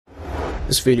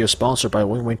This video is sponsored by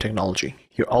WinWin Technology,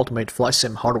 your ultimate flight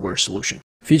sim hardware solution,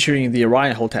 featuring the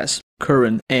Orion hull test,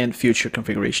 current and future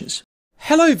configurations.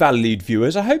 Hello valued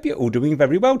viewers, I hope you're all doing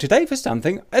very well today for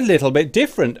something a little bit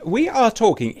different. We are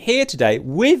talking here today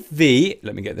with the,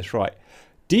 let me get this right,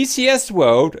 DCS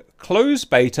World closed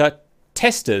beta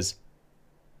testers.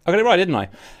 I got it right, didn't I?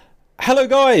 Hello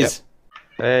guys.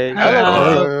 Yep. Hey.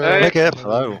 Hello. Hey.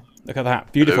 Hello. Look at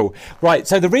that, beautiful. Right,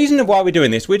 so the reason why we're doing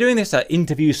this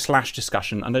interview /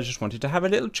 discussion, and I just wanted to have a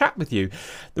little chat with you.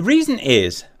 The reason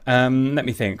is, let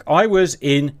me think, I was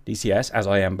in DCS, as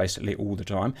I am basically all the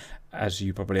time, as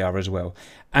you probably are as well.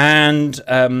 And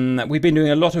we've been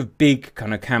doing a lot of big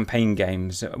kind of campaign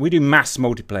games. We do mass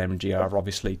multiplayer in GR,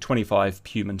 obviously, 25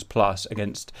 humans plus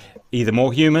against either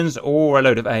more humans or a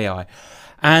load of AI.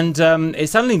 And it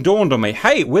suddenly dawned on me,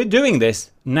 hey, we're doing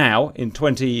this now in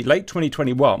late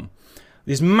 2021.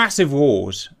 These massive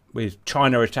wars with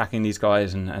China attacking these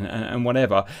guys and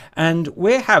whatever. And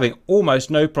we're having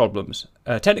almost no problems,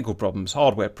 technical problems,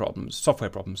 hardware problems, software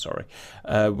problems, sorry.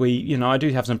 I do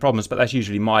have some problems, but that's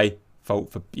usually my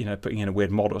fault for, putting in a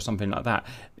weird mod or something like that.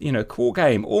 Core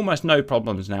game, almost no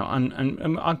problems now. And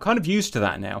I'm kind of used to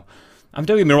that now. I'm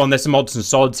doing me wrong, there's some odds and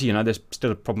sods, there's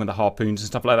still a problem with the harpoons and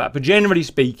stuff like that. But generally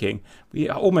speaking, we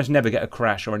almost never get a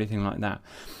crash or anything like that.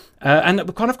 And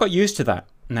we've kind of got used to that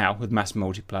now with mass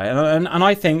multiplayer. And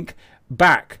I think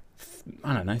back,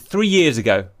 I don't know, 3 years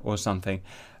ago or something,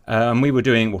 we were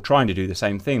trying to do the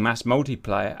same thing, mass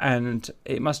multiplayer. And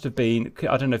it must have been,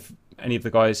 I don't know if any of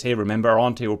the guys here remember, or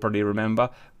Auntie will probably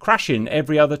remember, crashing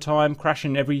every other time,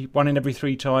 crashing one in every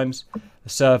 3 times, the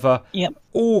server, yep.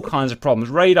 All kinds of problems,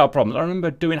 radar problems. I remember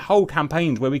doing whole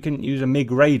campaigns where we couldn't use a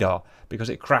MiG radar because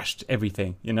it crashed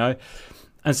everything, and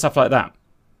stuff like that.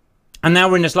 And now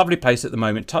we're in this lovely place at the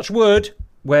moment, touch wood,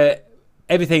 where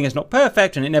everything is not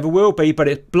perfect and it never will be, but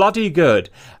it's bloody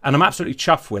good. And I'm absolutely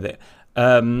chuffed with it.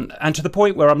 And to the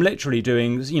point where I'm literally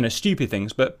doing, stupid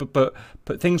things, but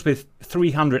things with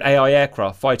 300 AI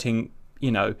aircraft fighting,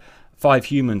 5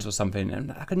 humans or something, and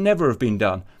that could never have been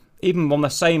done, even on the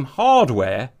same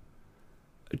hardware,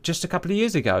 just a couple of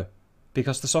years ago,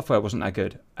 because the software wasn't that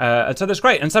good. And so that's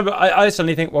great. And so I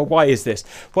suddenly think, well, why is this?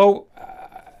 Well,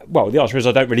 the answer is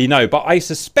I don't really know, but I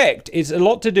suspect it's a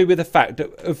lot to do with the fact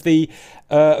of the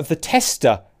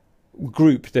tester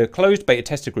group, the closed beta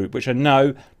tester group, which I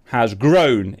know has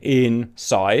grown in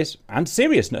size and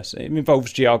seriousness. It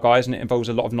involves GR guys and it involves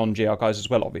a lot of non-GR guys as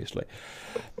well, obviously.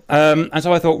 And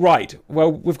so I thought, right,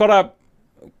 well, we've got to,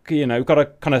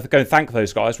 kind of go and thank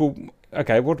those guys. Well,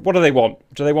 okay, what do they want?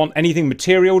 Do they want anything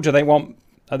material? Do they want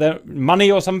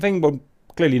money or something? Well,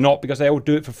 clearly not, because they all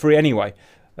do it for free anyway.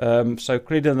 So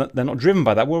clearly they're not driven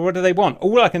by that. Well, what do they want?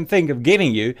 All I can think of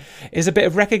giving you is a bit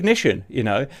of recognition,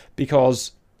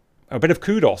 because a bit of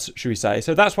kudos, should we say.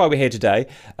 So that's why we're here today,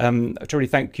 to really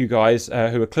thank you guys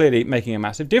who are clearly making a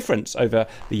massive difference over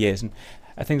the years, and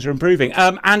things are improving.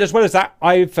 And as well as that,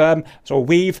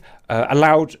 we've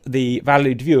allowed the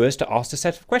valued viewers to ask a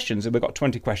set of questions, and we've got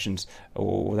 20 questions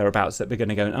or thereabouts that we're going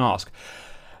to go and ask.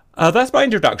 That's my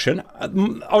introduction.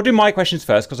 I'll do my questions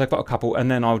first because I've got a couple, and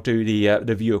then I'll do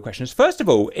the viewer questions. First of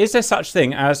all, is there such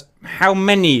thing as how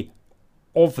many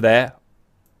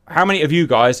of you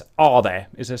guys are there?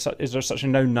 Is there such a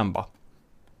known number?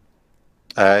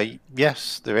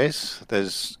 Yes, there is.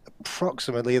 There's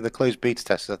approximately the closed beta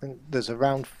testers. I think there's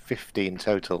around 50 in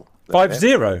total.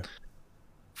 50?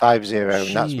 50,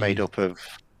 and that's made up of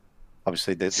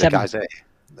obviously the guys that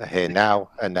are here now,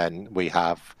 and then we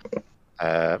have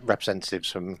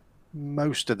representatives from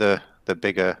most of the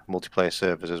bigger multiplayer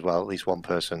servers as well. At least one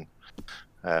person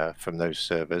from those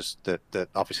servers that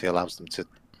obviously allows them to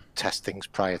test things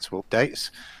prior to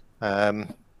updates.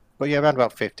 But yeah, around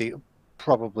about 50,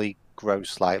 probably grow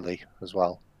slightly as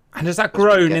well. And has that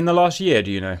grown in the last year,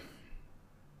 do you know?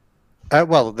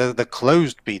 Well, the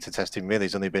closed beta testing really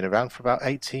has only been around for about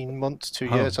 18 months, 2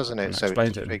 years, hasn't it? So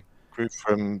it grew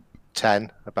from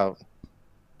 10 about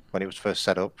when it was first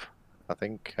set up, I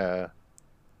think, 2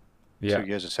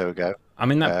 years or so ago. I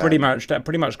mean, that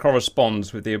pretty much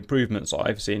corresponds with the improvements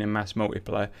I've seen in mass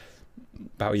multiplayer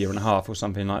about 1.5 years or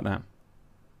something like that.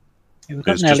 It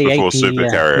was just before Super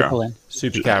Carrier.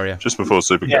 Super Carrier. Just before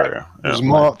Super Carrier. It was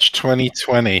March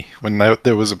 2020 when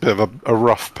there was a bit of a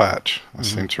rough patch. I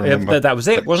seem to remember. That was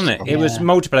it, wasn't it? It was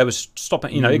multiplayer was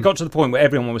stopping. It got to the point where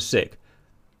everyone was sick.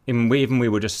 Even we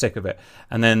were just sick of it.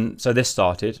 And then so this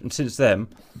started, and since then,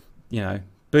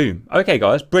 boom. Okay,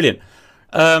 guys, brilliant.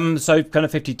 So kind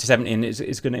of 50 to 70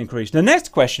 is going to increase. The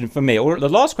next question for me, or the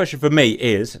last question for me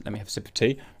is, let me have a sip of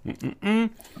tea.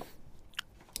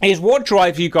 Is what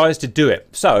drives you guys to do it?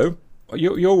 So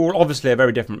you're obviously a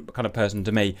very different kind of person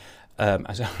to me.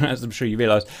 as I'm sure you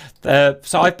realise.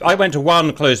 So I went to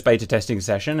one closed beta testing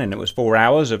session, and it was 4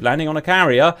 hours of landing on a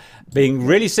carrier, being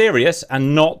really serious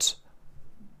and not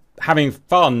having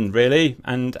fun, really.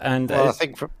 And well, I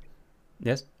think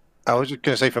yes. I was just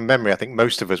going to say, from memory, I think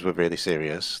most of us were really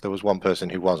serious. There was one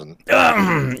person who wasn't.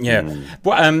 Yeah.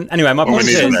 Well, anyway, my point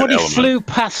is, somebody flew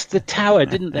past the tower,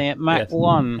 didn't they, at Mach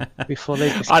 1 before they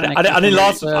disconnected? I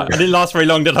didn't last very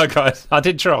long, did I, guys? I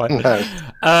did try. No.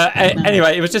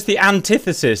 Anyway, it was just the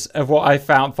antithesis of what I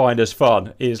find as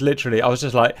fun. Is literally, I was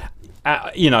just like,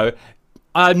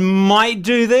 I might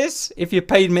do this if you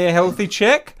paid me a healthy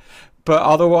check, but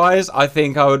otherwise, I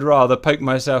think I would rather poke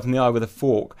myself in the eye with a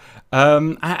fork.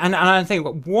 And I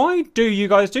think, why do you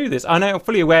guys do this? I know, I'm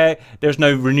fully aware there's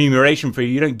no remuneration for you.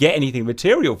 You don't get anything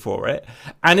material for it.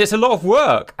 And it's a lot of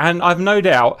work. And I've no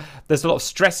doubt there's a lot of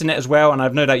stress in it as well. And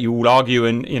I've no doubt you all argue,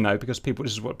 and, because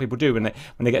this is what people do when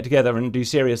they get together and do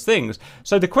serious things.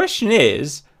 So the question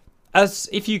is, as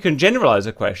if you can generalize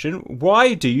a question,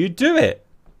 why do you do it?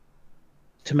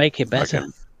 To make it better.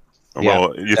 Okay.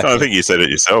 Well, I think you said it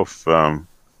yourself,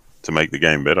 to make the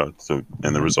game better,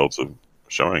 and the results of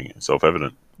showing it,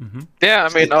 self-evident. Mm-hmm. Yeah,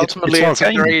 I mean, ultimately it's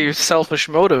a very selfish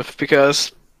motive,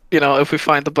 because, if we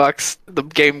find the bugs, the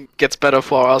game gets better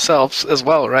for ourselves as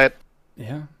well, right?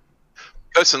 Yeah.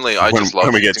 Personally, I just love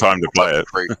when we get time to play it.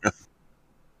 Free.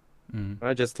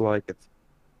 I just like it.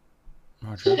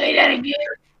 Roger. Say that again,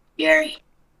 Gary.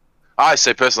 I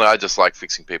say personally, I just like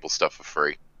fixing people's stuff for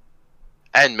free.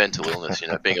 And mental illness,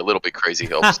 being a little bit crazy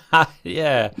helps.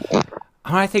 Yeah.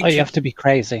 I think you have to be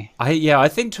crazy. I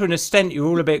think to an extent you're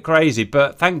all a bit crazy,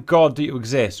 but thank God that you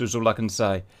exist, is all I can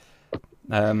say.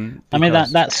 I mean,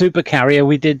 that super carrier,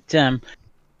 we did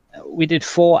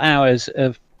 4 hours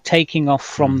of taking off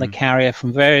from the carrier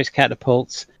from various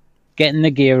catapults, getting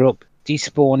the gear up,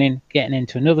 despawning, getting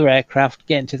into another aircraft,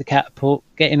 getting to the catapult,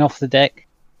 getting off the deck,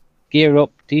 gear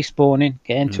up, despawning,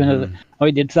 getting to another.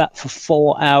 We did that for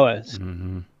 4 hours.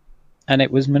 And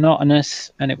it was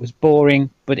monotonous and it was boring,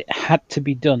 but it had to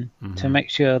be done to make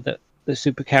sure that the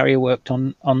super carrier worked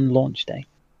on launch day.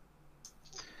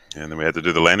 And then we had to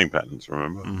do the landing patterns,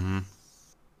 remember?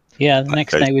 Yeah, the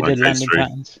next day we did landing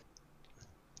patterns.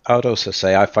 I would also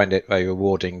say I find it very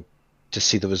rewarding to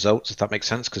see the results, if that makes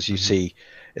sense, because you see,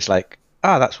 it's like,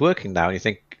 that's working now, and you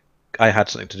think, I had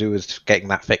something to do with getting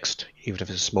that fixed, even if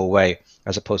it's a small way,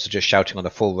 as opposed to just shouting on the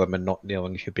forum and not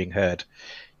knowing if you're being heard.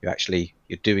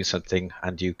 You're doing something,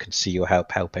 and you can see your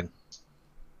helping.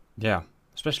 Yeah,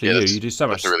 especially you do so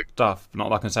much stuff. Not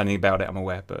that I can say anything about it, I'm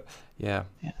aware, but yeah.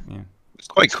 It's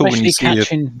quite cool when you see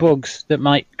catching bugs that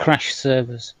might crash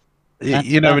servers. When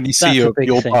you see your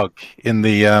bug in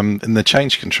the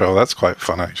change control, that's quite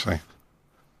fun actually.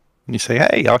 And you say,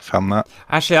 hey, I found that.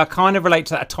 Actually, I kind of relate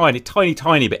to that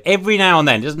tiny, but every now and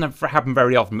then, it doesn't happen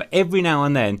very often, but every now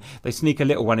and then they sneak a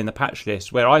little one in the patch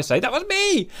list where I say, that was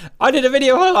me! I did a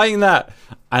video highlighting that!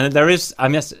 And there is,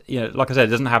 like I said,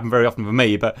 it doesn't happen very often for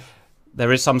me, but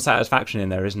there is some satisfaction in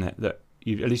there, isn't it? That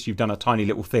at least you've done a tiny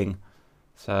little thing.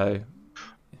 So,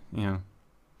 Yeah,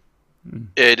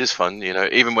 it is fun,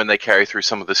 even when they carry through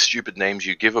some of the stupid names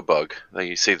you give a bug,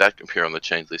 you see that appear on the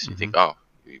change list, you think, oh,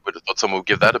 you would have thought someone would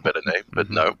give that a better name, but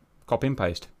no. Copy and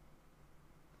paste.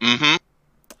 All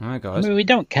right, guys. I mean, we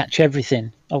don't catch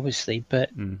everything, obviously,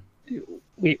 but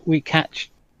we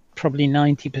catch probably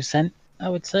 90%, I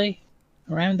would say,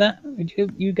 around that. Would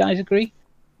you guys agree?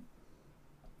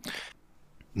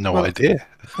 No idea.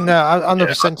 No, on the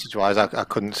percentage-wise, I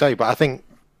couldn't say, but I think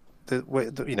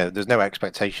that there's no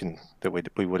expectation that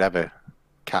we would ever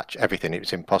catch everything.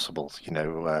 It's impossible,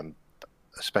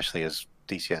 especially as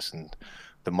DCS and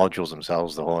the modules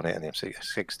themselves, the Hornet and the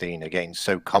M16, are getting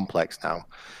so complex now.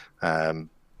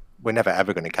 We're never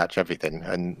ever going to catch everything,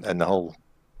 and the whole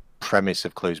premise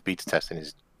of closed beta testing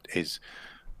is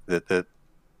that the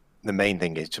main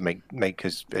thing is to make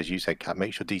as you said, Kat,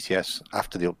 make sure DCS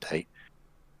after the update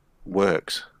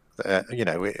works.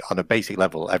 On a basic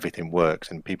level, everything works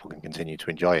and people can continue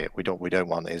to enjoy it. We don't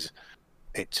want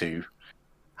it to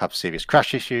have serious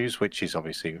crash issues, which is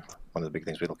obviously one of the big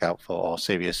things we look out for, or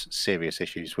serious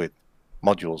issues with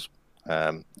modules.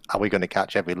 Are we going to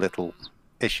catch every little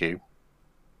issue?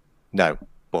 No,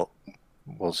 but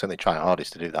we'll certainly try our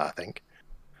hardest to do that, I think.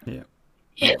 Yeah.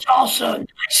 It's also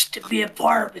nice to be a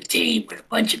part of a team with a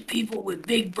bunch of people with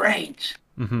big brains.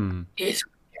 It's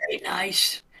very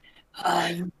nice.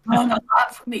 You learn a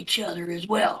lot from each other as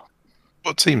well.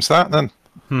 What team's that then?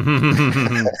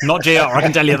 Not JR, I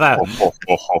can tell you that.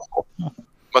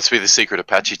 Must be the secret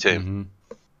Apache team.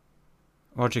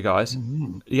 Roger, guys.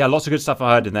 Yeah, lots of good stuff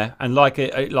I heard in there, and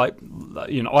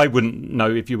I wouldn't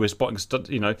know if you were spotting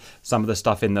some of the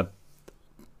stuff in the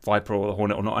Viper or the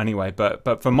Hornet or not anyway.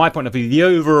 But from my point of view, the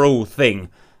overall thing,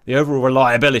 the overall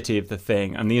reliability of the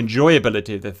thing and the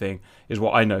enjoyability of the thing is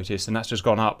what I noticed, and that's just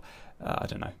gone up, I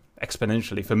don't know,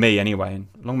 exponentially for me anyway. And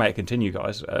long may it continue,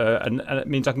 guys. And it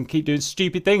means I can keep doing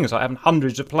stupid things like having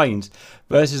hundreds of planes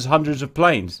versus hundreds of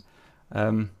planes.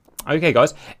 Okay,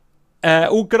 guys.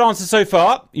 All good answers so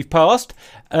far. You've passed.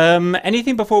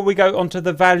 Anything before we go on to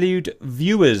the valued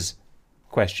viewers'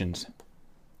 questions?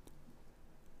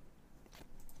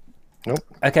 Nope.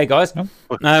 Okay, guys. Nope.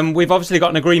 We've obviously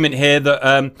got an agreement here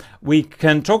that we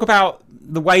can talk about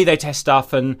the way they test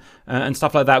stuff and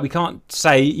stuff like that. We can't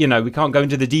say, we can't go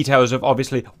into the details of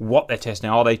obviously what they're testing.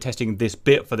 Are they testing this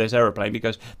bit for this aeroplane?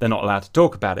 Because they're not allowed to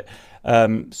talk about it.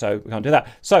 So we can't do that.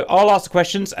 So I'll ask the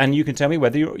questions and you can tell me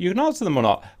whether you can answer them or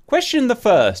not. Question the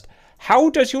first. How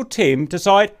does your team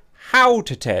decide how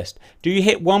to test? Do you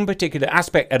hit one particular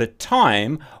aspect at a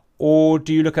time, or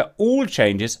do you look at all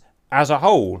changes as a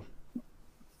whole?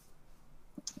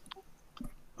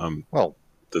 Well,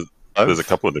 there's a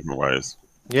couple of different ways.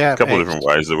 Yeah, a couple of different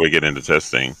ways that we get into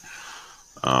testing.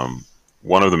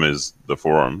 One of them is the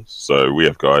forums. So we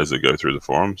have guys that go through the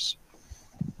forums,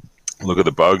 look at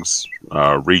the bugs,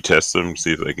 retest them,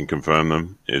 see if they can confirm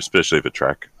them, especially if a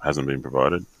track hasn't been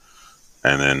provided.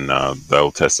 And then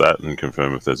they'll test that and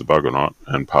confirm if there's a bug or not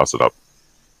and pass it up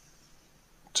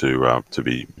to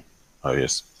be, I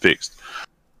guess, fixed.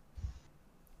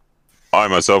 I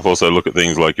myself also look at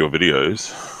things like your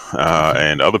videos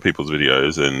and other people's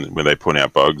videos, and when they point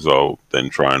out bugs, I'll then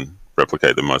try and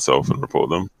replicate them myself and report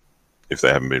them if they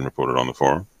haven't been reported on the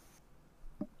forum.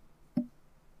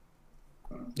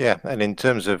 Yeah, and in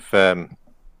terms of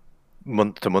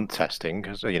month-to-month testing,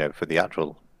 because for the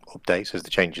actual updates as the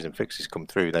changes and fixes come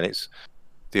through, then it's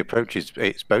the approach is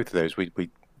it's both of those.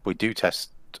 We do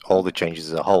test all the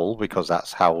changes as a whole because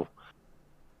that's how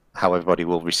everybody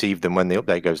will receive them when the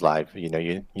update goes live.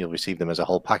 You'll receive them as a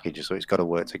whole package, so it's got to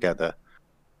work together.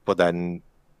 But then,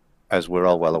 as we're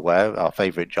all well aware, our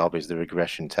favorite job is the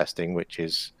regression testing, which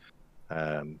is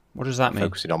what does that mean?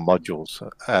 Focusing on modules.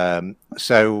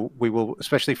 So we will,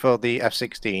 especially for the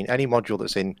F-16, any module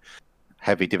that's in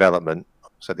heavy development,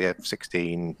 so the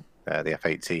F-16, the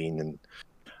F-18,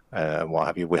 and what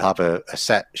have you, we have a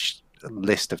set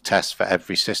list of tests for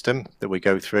every system that we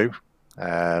go through.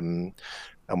 And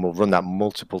we'll run that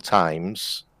multiple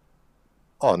times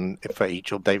for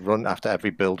each update run after every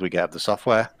build we get of the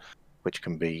software, which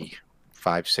can be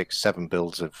 5, 6, 7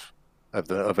 builds of an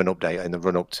update in the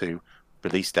run up to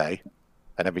release day.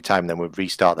 And every time then we'll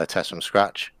restart their test from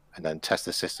scratch and then test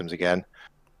the systems again.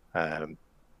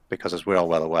 Because as we're all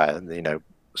well aware,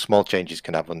 small changes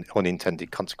can have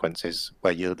unintended consequences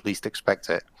where you least expect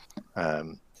it.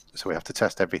 So we have to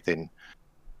test everything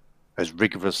as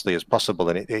rigorously as possible,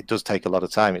 and it does take a lot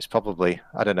of time. It's probably,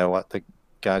 I don't know what the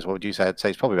guys, what would you say? I'd say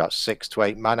it's probably about 6 to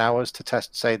 8 man hours to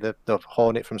test, say, the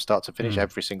Hornet from start to finish,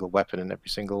 every single weapon and every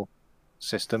single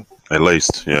system. At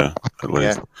least, yeah, at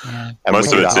least. Yeah.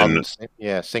 Most of it's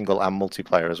in single and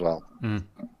multiplayer as well. And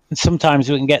sometimes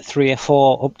we can get 3 or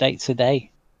 4 updates a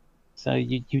day. So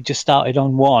you just started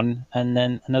on one, and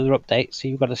then another update, so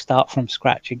you've got to start from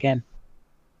scratch again.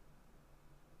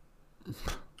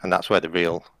 And that's where the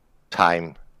real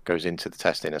time goes into the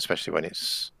testing, especially when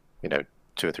it's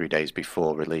 2 or 3 days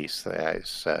before release.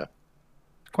 It's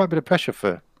quite a bit of pressure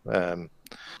for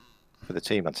the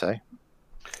team, I'd say.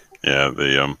 Yeah,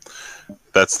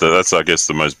 that's I guess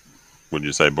the most, would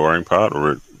you say, boring part,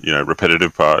 or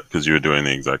repetitive part, because you're doing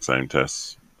the exact same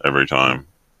tests every time,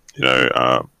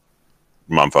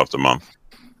 month after month.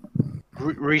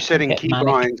 Resetting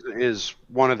keybinds is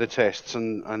one of the tests,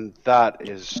 and that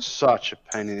is such a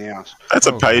pain in the ass. That's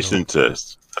a patience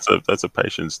test. That's a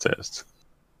patience test.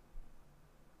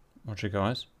 Watch it,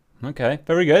 guys. Okay,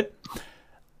 very good.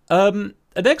 The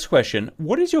next question: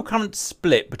 what is your current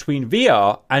split between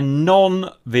VR and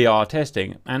non-VR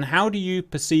testing, and how do you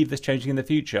perceive this changing in the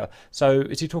future? So,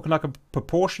 is he talking like a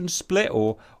proportion split,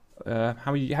 or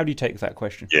how do you take that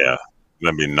question? Yeah,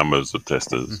 there'd be numbers of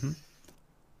testers. Mm-hmm.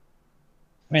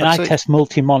 I test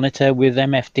multi-monitor with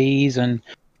MFDs and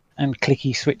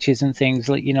clicky switches and things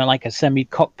like a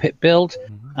semi-cockpit build.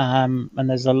 And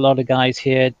there's a lot of guys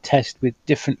here test with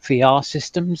different VR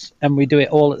systems, and we do it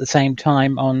all at the same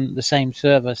time on the same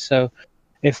server. So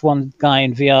if one guy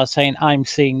in VR is saying, I'm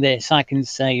seeing this, I can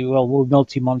say, well, with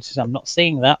multi-monitors, I'm not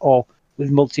seeing that, or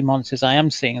with multi-monitors, I am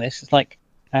seeing this. It's like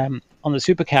on the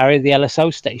supercarrier, the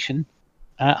LSO station,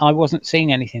 I wasn't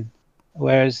seeing anything,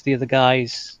 whereas the other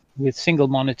guys with single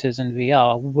monitors and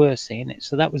VR were seeing it.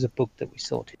 So that was a bug that we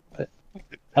sorted. But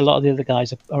a lot of the other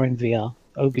guys are in VR.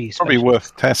 OB especially. Probably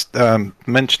worth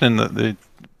mentioning that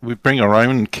we bring our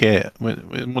own kit.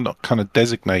 We're not kind of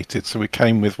designated, so we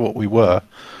came with what we were.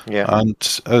 Yeah. And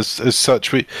as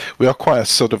such, we are quite a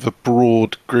sort of a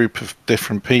broad group of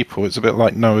different people. It's a bit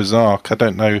like Noah's Ark. I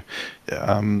don't know.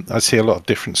 I see a lot of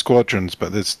different squadrons,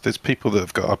 but there's people that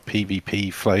have got a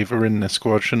PvP flavour in their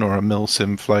squadron or a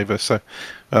milsim flavour. So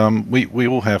we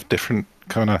all have different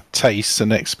kind of tastes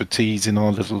and expertise in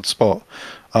our little spot.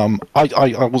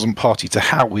 I wasn't party to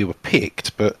how we were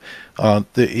picked, but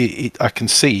I can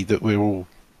see that we're all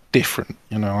different.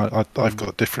 You know, I've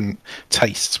got different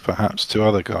tastes perhaps to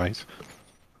other guys.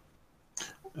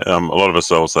 A lot of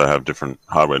us also have different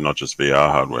hardware, not just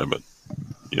VR hardware, but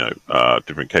you know,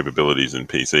 different capabilities in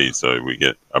PC. So we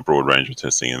get a broad range of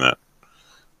testing in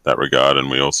that regard, and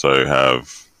we also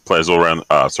have players all around.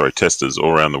 Testers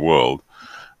all around the world.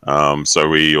 So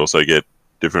we also get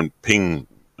different ping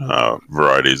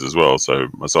varieties as well. So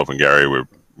myself and Gary,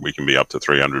 we can be up to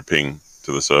 300 ping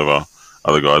to the server.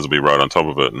 Other guys will be right on top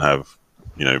of it and have,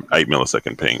 you know, 8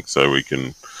 millisecond ping. So we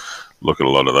can look at a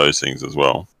lot of those things as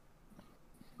well.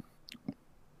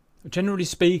 Generally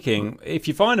speaking, if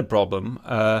you find a problem,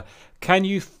 can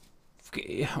you,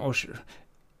 or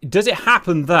does it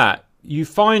happen that you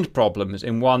find problems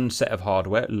in one set of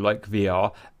hardware, like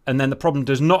VR, and then the problem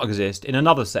does not exist in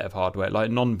another set of hardware,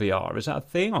 like non-VR? Is that a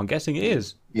thing? I'm guessing it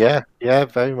is. Yeah,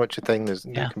 very much a thing. There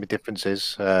can be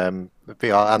differences.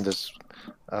 VR, and as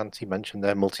Auntie mentioned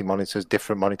there, multi-monitors,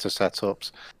 different monitor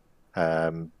setups.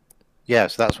 So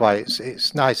that's why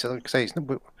it's nice. Like I say,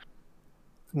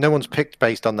 no one's picked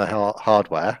based on the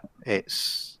hardware.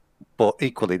 But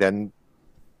equally, then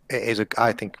it is.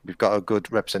 I think we've got a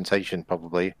good representation,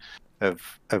 probably,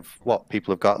 of what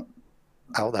people have got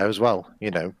out there as well. You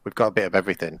know, we've got a bit of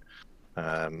everything.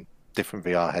 Different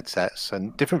VR headsets,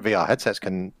 and different VR headsets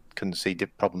can see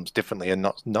problems differently and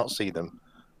not see them.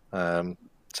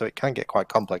 So it can get quite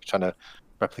complex trying to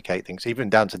replicate things, even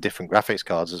down to different graphics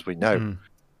cards, as we know,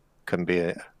 can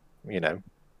be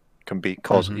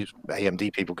cause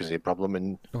AMD people can see a problem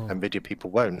and Nvidia people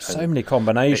won't. So many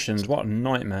combinations. What a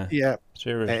nightmare. Yeah,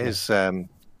 seriously. It is.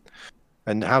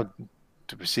 And how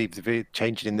to perceive the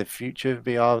changing in the future,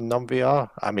 VR and non-VR?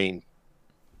 I mean,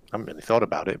 I haven't really thought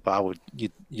about it, but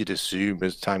you'd assume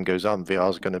as time goes on, VR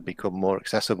is going to become more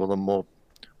accessible and more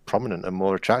prominent and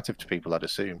more attractive to people, I'd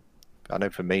assume. I know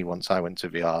for me, once I went to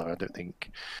VR, I don't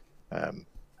think,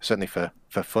 certainly for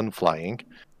fun flying,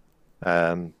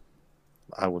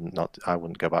 I wouldn't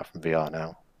go back from VR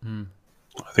now.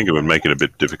 I think it would make it a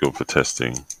bit difficult for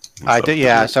testing. I do,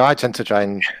 yeah. So I tend to try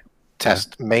and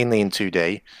test mainly in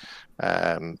 2D,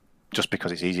 just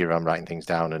because it's easier. I'm writing things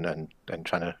down and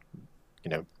trying to, you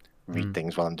know, read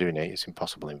things while I'm doing it. It's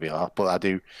impossible in VR, but I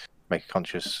do make a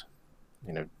conscious,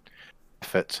 you know,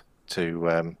 effort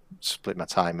to split my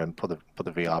time and put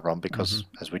the VR on because,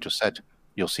 as we just said,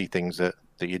 you'll see things that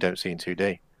you don't see in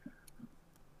 2D.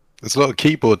 There's a lot of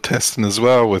keyboard testing as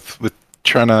well with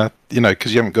trying to, you know,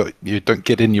 because you don't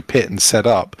get in your pit and set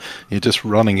up. You're just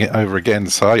running it over again.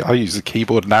 So I use the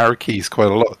keyboard and arrow keys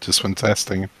quite a lot just when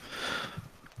testing.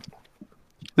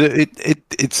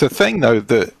 It's a thing though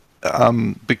that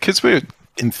because we're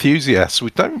enthusiasts,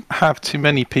 we don't have too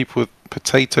many people with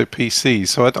potato PCs.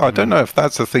 So I don't know if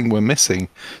that's a thing we're missing.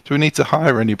 Do we need to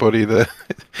hire anybody that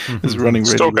is running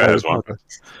really low?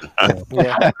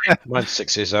 Yeah, mine's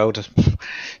 6 years old.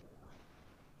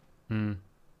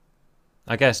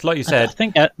 I guess, like you said, I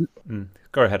think.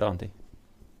 Go ahead, Auntie.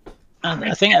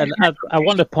 I think I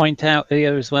want to point out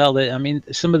here as well that, I mean,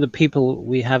 some of the people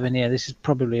we have in here, this is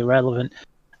probably irrelevant.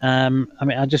 I mean,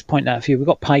 I'll just point out a few. We've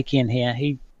got Pikey in here.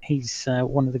 He's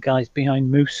one of the guys behind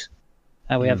Moose.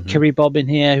 We have Kiribob in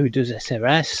here who does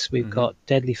SRS. We've got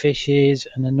Deadly Fishes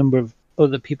and a number of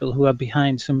other people who are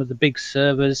behind some of the big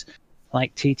servers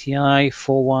like TTI,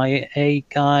 4YA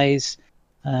guys,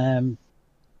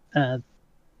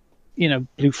 you know,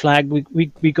 Blue Flag.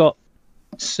 We got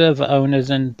server owners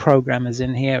and programmers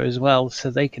in here as well, so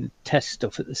they can test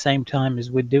stuff at the same time as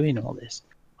we're doing all this.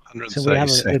 So we have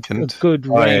a good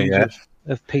range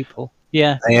of people.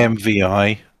 Yeah.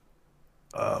 AMVI,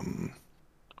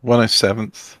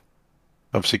 107th,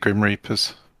 obviously Grim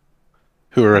Reapers,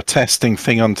 who are a testing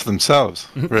thing unto themselves,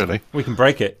 really. We can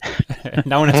break it.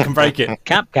 No one else can break it.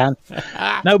 Cap can.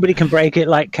 Nobody can break it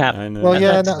like Cap. Well,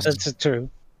 yeah, that's true.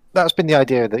 That's been the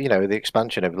idea that, you know, the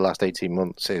expansion over the last 18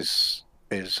 months is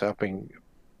helping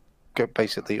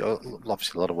basically,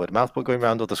 obviously a lot of word of mouth, but going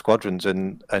around other squadrons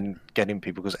and getting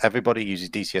people, because everybody uses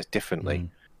DCS differently.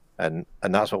 And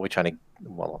that's what we're trying to,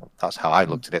 well, that's how I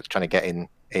looked at it, trying to get in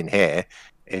here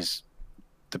is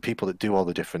the people that do all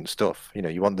the different stuff. You know,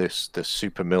 you want the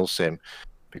super milsim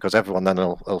because everyone then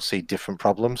will see different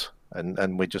problems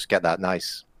and we just get that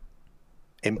nice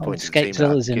input.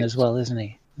 Skatezilla's in as well, isn't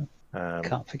he?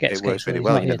 Can't forget. It works really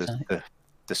well. You know,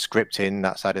 the scripting,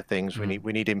 that side of things. We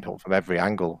need input from every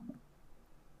angle.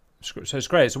 So it's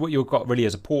great. So what you've got really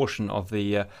is a portion of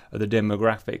the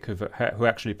demographic of who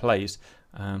actually plays,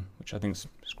 which I think is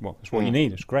what you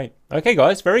need. It's great. Okay,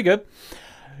 guys, very good.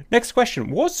 Next question: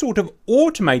 what sort of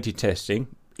automated testing,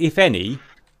 if any,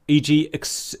 e.g.,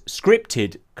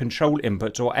 scripted control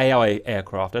inputs or AI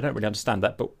aircraft? I don't really understand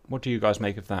that, but what do you guys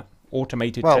make of that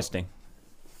automated testing?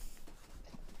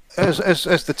 As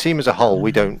the team as a whole,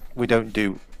 we don't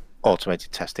do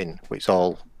automated testing. It's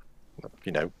all,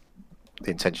 you know, the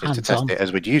intention is to test it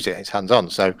as we'd use it. It's hands-on.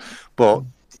 So, but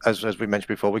as we mentioned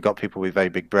before, we've got people with very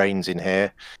big brains in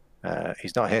here.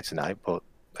 He's not here tonight, but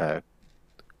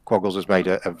Quaggles has made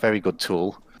a very good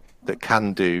tool that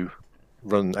can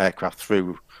run aircraft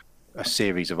through a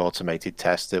series of automated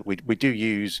tests that we do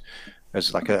use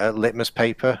as like a litmus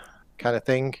paper kind of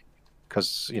thing,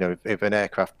 because you know if an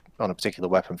aircraft on a particular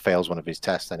weapon fails one of his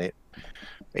tests, then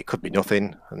it could be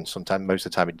nothing, and sometimes most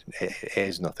of the time it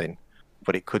is nothing,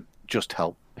 but it could just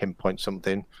help pinpoint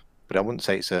something. But I wouldn't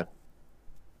say it's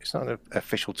not an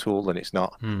official tool, and it's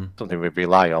not something we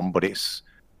rely on, but it's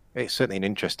certainly an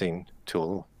interesting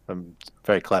tool and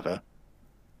very clever.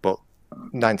 But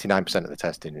 99% of the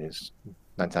testing is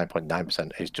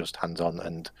 99.9% is just hands-on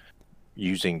and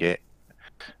using it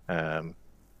how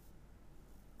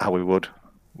we would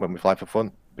when we fly for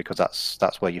fun, because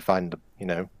that's where you find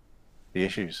the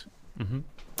issues.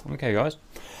 Okay, guys.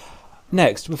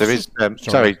 Next, there is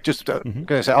sorry, just going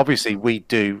to say, obviously we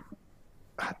do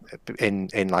in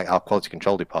like our quality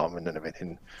control department and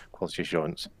everything, quality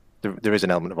assurance. There is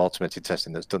an element of automated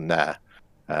testing that's done there,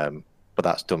 but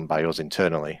that's done by us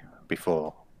internally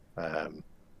before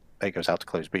it goes out to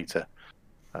closed beta.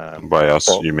 By us,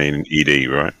 you mean ED,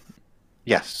 right?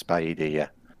 Yes, by ED, yeah.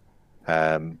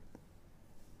 But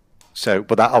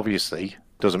that obviously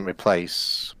doesn't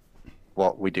replace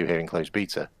what we do here in closed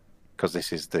beta, because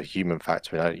this is the human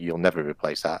factor. You'll never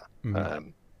replace that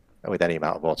with any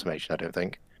amount of automation, I don't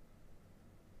think.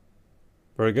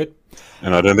 Very good.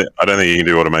 And I don't think you can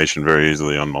do automation very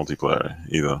easily on multiplayer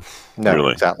either. No,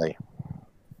 really. Exactly.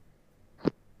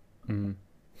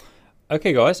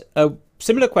 Okay, guys. A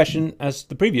similar question as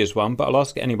the previous one, but I'll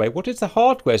ask it anyway. What is the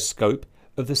hardware scope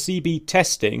of the CB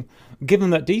testing, given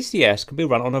that DCS can be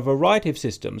run on a variety of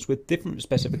systems with different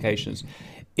specifications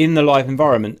in the live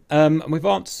environment? We've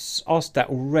asked that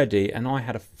already, and I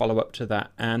had a follow-up to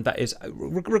that, and that is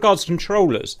regards to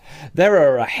controllers. There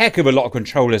are a heck of a lot of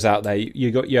controllers out there.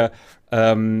 You got your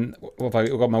we've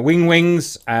got my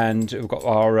Wings, and we've got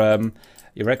our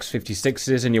your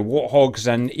X56s and your Warthogs,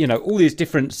 and all these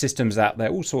different systems out there,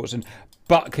 all sorts, and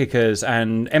butt kickers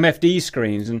and MFD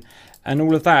screens and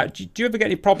all of that. Do you ever get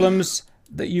any problems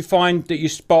that you find that you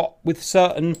spot with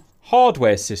certain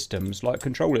hardware systems like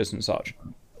controllers and such?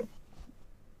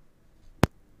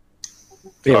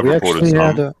 Yeah,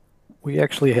 we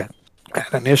actually had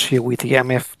an issue with the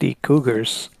MFD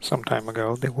Cougars some time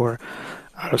ago. They were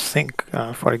out of sync,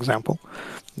 for example,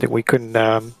 that we couldn't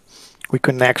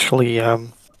actually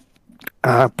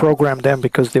program them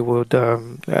because they would,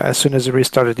 as soon as they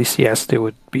restarted DCS, they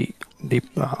would be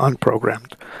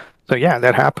unprogrammed. So yeah,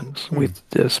 that happens with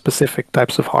the specific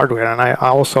types of hardware. And I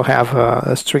also have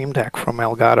a Stream Deck from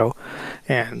Elgato,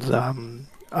 and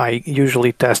I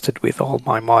usually test it with all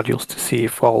my modules to see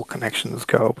if all connections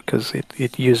go, because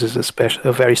it uses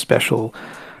a very special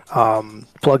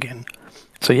plugin.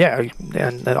 So yeah,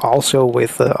 and also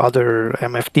with other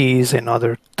MFDs and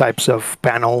other types of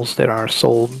panels that are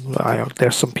sold.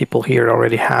 There's some people here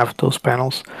already have those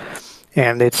panels,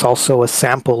 and it's also a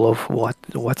sample of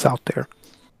what's out there.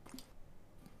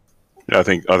 Yeah, I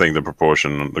think the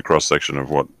proportion, the cross section of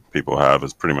what people have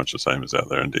is pretty much the same as out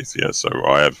there in DCS. So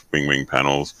I have Wing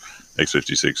panels,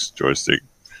 X56 joystick.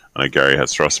 I know Gary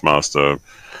has Thrustmaster.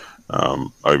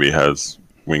 Obi has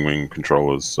Wing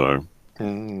controllers. So.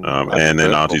 And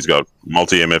then Auntie's got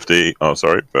multi-MFD. Oh,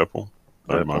 sorry, purple.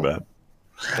 Oh, my bad.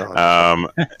 I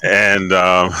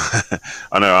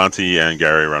know Auntie and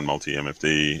Gary run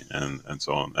multi-MFD and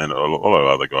so on, and a lot of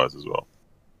other guys as well.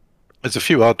 There's a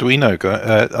few Arduino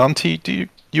guys. Auntie,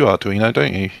 you Arduino,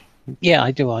 don't you? Yeah,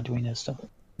 I do Arduino stuff.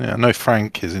 Yeah, I know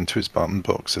Frank is into his button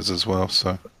boxes as well.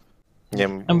 So.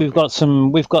 Yeah, and we've got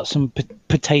some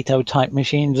potato type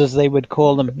machines, as they would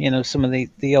call them. Some of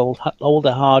the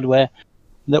older hardware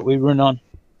that we run on,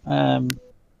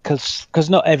 because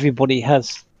not everybody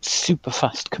has super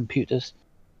fast computers.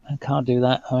 I can't do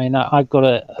that. I mean, I've got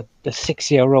a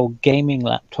 6-year-old gaming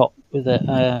laptop with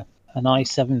an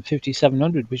i7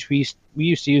 5700, which we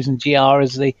used to use in GR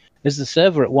as the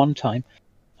server at one time,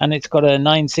 and it's got a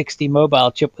 960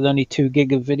 mobile chip with only 2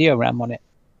 gig of video RAM on it.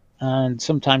 And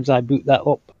sometimes I boot that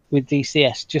up with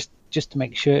DCS just to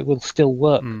make sure it will still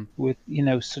work with, you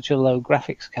know, such a low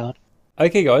graphics card.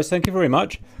 Okay, guys, thank you very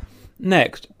much.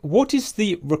 Next, what is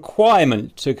the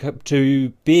requirement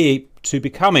to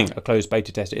becoming a closed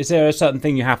beta tester? Is there a certain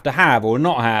thing you have to have or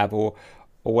not have or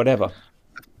whatever?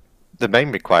 The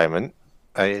main requirement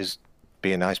is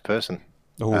be a nice person.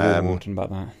 Oh, what about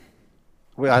that?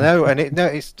 Well, I know, and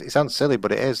it sounds silly,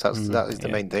 but it is. That is the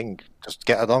main thing. Just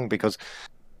get along, because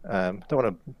I don't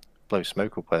want to blow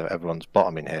smoke up everyone's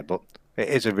bottom in here, but it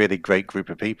is a really great group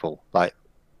of people. Like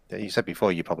you said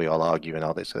before, you probably all argue and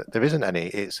all this. There isn't any.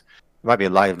 It might be a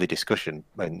lively discussion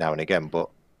now and again, but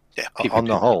on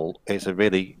the whole, it's a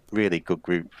really, really good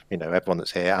group. You know, everyone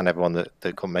that's here and everyone that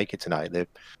couldn't make it tonight.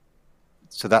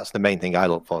 So that's the main thing I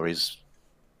look for, is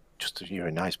just you're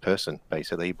a nice person,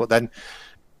 basically. But then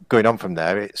going on from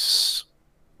there, it's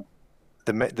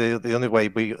the only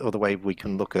way we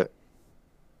can look at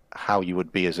how you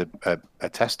would be as a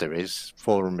tester is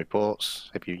forum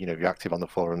reports. If you're active on the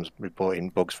forums, reporting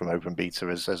bugs from open beta,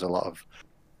 as a lot of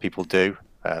people do,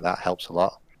 that helps a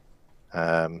lot.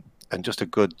 And just a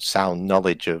good sound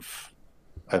knowledge of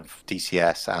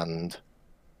DCS and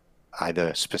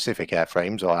either specific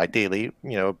airframes, or ideally,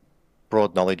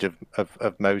 broad knowledge of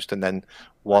most, and then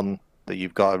one that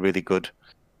you've got a really good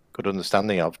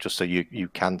understanding of, just so you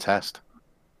can test.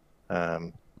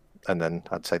 And then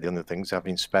I'd say the other things,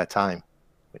 having spare time,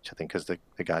 which I think, as the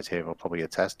guys here will probably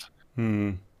attest,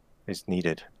 is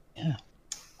needed. Yeah.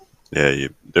 Yeah,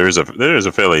 there is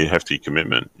a fairly hefty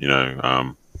commitment,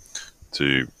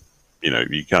 to,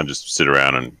 you can't just sit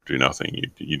around and do nothing.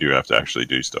 You do have to actually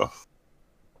do stuff.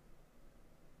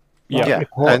 Yeah,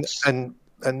 and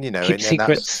keep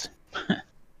secrets.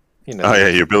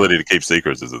 Your ability to keep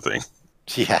secrets is a thing.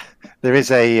 Yeah, there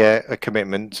is a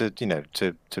commitment to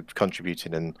to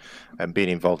contributing and being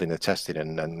involved in the testing,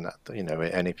 and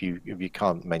if you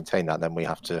can't maintain that, then we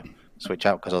have to switch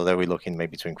out, because although we're looking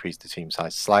maybe to increase the team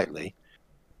size slightly,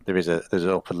 there's an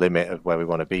upper limit of where we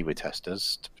want to be with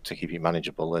testers to keep it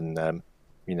manageable, and then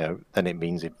it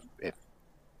means if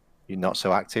you're not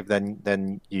so active,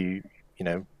 then you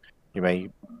may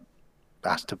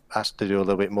ask to do a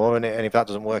little bit more, and if that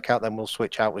doesn't work out, then we'll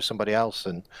switch out with somebody else.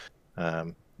 And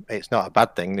it's not a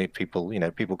bad thing.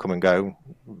 People come and go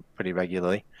pretty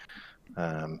regularly.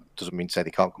 Doesn't mean to say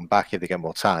they can't come back if they get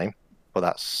more time, but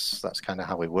that's kind of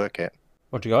how we work it.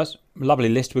 What do you guys? Lovely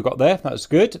list we got there. That's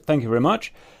good. Thank you very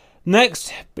much.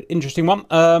 Next, interesting one.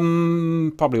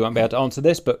 Probably won't be able to answer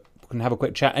this, but we can have a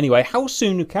quick chat anyway. How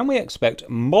soon can we expect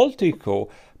multi-core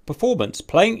performance?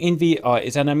 Playing in VR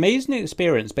is an amazing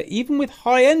experience, but even with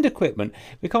high-end equipment,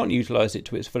 we can't utilize it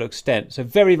to its full extent. So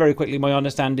very, very quickly, my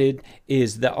understanding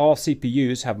is that our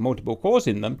CPUs have multiple cores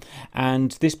in them,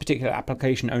 and this particular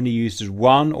application only uses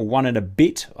 1 or 1 and a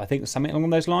bit, I think, something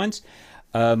along those lines.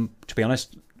 To be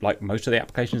honest, like most of the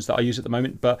applications that I use at the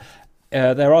moment, but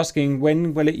they're asking,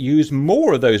 when will it use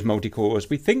more of those multi-cores?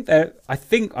 I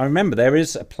remember there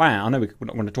is a plan. I know we're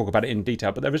not going to talk about it in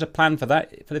detail, but there is a plan for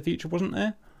that for the future, wasn't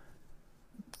there?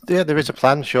 Yeah, there is a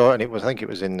plan, sure, and I think it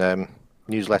was in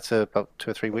newsletter about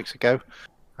 2 or 3 weeks ago.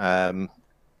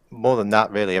 More than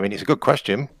that, really. I mean, it's a good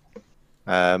question,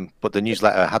 but the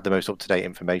newsletter had the most up-to-date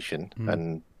information,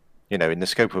 and in the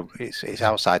scope of it's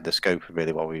outside the scope of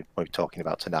really what we're talking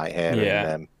about tonight here.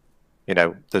 Yeah. And,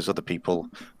 there's other people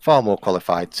far more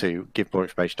qualified to give more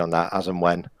information on that as and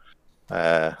when.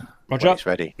 Roger, when it's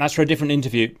ready. That's for a different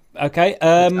interview. Okay.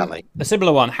 Exactly. A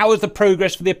similar one. How is the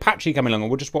progress for the Apache coming along? Or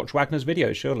we'll just watch Wagner's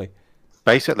videos, surely.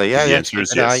 Basically, yeah. The answer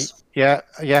is yes.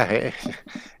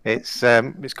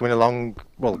 It's coming along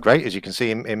great, as you can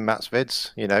see in Matt's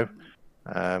vids.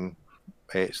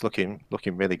 It's looking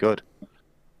really good.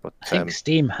 But I think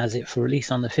Steam has it for release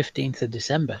on the 15th of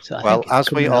December. So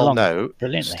as we all know,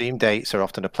 Steam dates are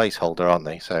often a placeholder, aren't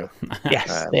they? So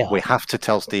yes, they are. We have to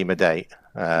tell Steam a date.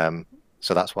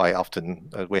 So that's why often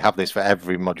we have this for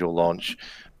every module launch.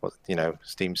 But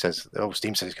Steam says it's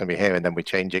going to be here, and then we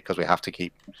change it because we have to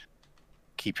keep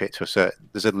it to a certain.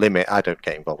 There's a limit. I don't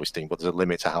get involved with Steam, but there's a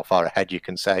limit to how far ahead you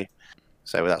can say.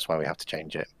 So that's why we have to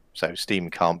change it. So Steam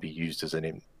can't be used as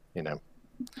an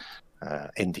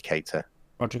indicator.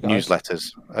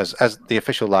 Newsletters, as the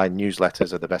official line,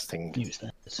 newsletters are the best thing.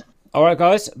 Newsletters. All right,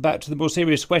 guys, back to the more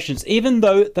serious questions. Even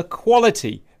though the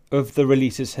quality of the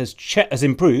releases has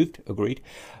improved, agreed,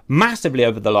 massively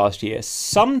over the last year,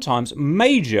 sometimes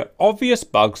major, obvious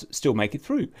bugs still make it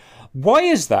through. Why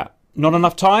is that? Not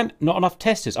enough time, not enough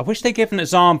testers. I wish they gave an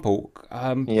example.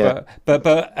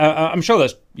 But I'm sure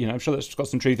that's got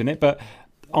some truth in it. But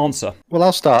answer. Well,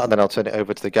 I'll start and then I'll turn it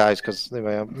over to the guys because they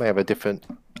may have a different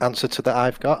answer to that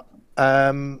I've got.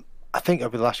 I think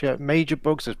over the last year, major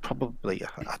bugs. There's probably,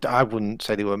 I wouldn't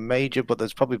say they were major, but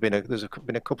there's probably been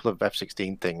a couple of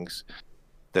F16 things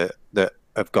that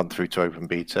have gone through to open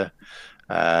beta.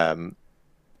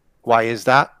 Why is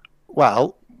that?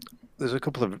 Well, there's a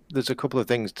couple of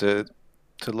things to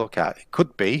look at. It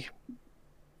could be,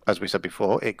 as we said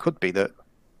before, it could be that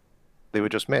they were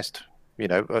just missed. You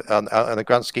know, on the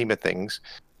grand scheme of things,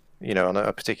 you know, on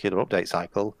a particular update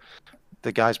cycle,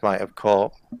 the guys might have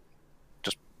caught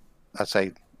just, I'd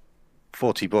say,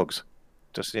 40 bugs.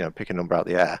 Just, you know, pick a number out of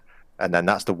the air, and then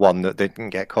that's the one that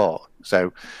didn't get caught.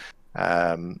 So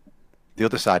the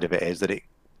other side of it is that it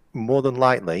more than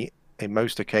likely, in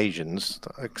most occasions,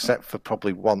 except for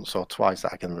probably once or twice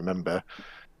that I can remember,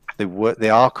 they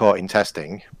are caught in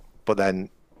testing, but then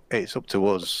it's up to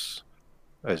us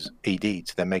as ED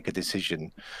to then make a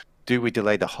decision. Do we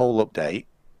delay the whole update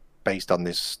based on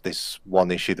this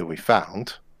one issue that we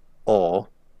found, or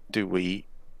do we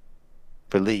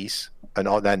release and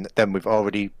then we've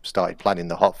already started planning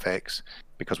the hotfix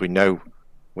because we know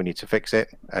we need to fix it,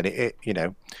 and it you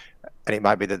know, and it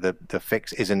might be that the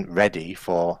fix isn't ready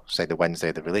for, say, the Wednesday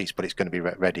of the release, but it's going to be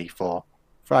ready for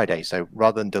Friday. So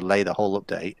rather than delay the whole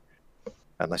update,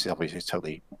 unless it's obviously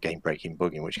totally game-breaking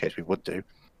bug, in which case we would do,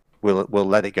 we'll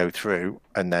let it go through,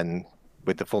 and then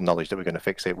with the full knowledge that we're going to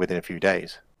fix it within a few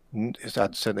days. I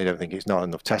certainly don't think it's not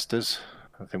enough testers.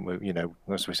 I think we, you know,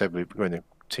 as we said, we're growing the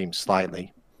team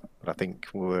slightly, but I think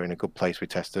we're in a good place with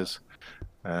testers.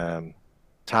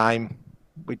 Time,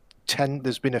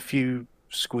 there's been a few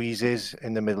squeezes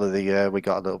in the middle of the year. We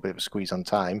got a little bit of a squeeze on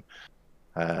time.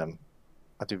 I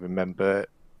do remember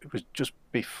it was just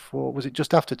before, was it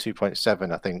just after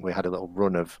 2.7? I think we had a little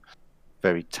run of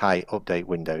very tight update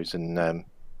windows, and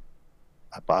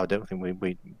but I don't think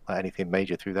we let anything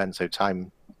major through then. So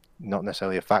time, not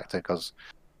necessarily a factor, because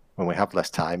when we have less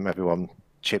time, everyone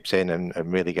chips in and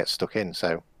really gets stuck in.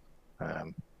 So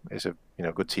it's a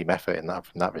good team effort in that,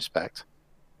 from that respect.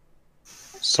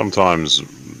 Sometimes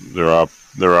there are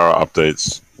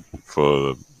updates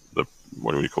for the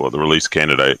what do we call it, the release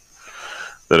candidate,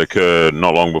 that occur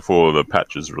not long before the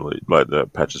patches release, like the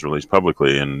patches released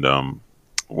publicly. And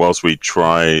whilst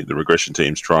the regression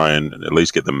teams try and at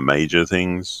least get the major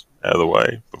things out of the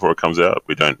way before it comes out,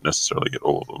 we don't necessarily get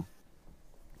all of them.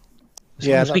 As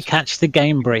long as we catch the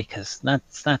game breakers,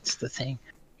 that's the thing.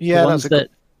 Yeah, the ones that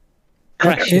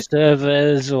crash your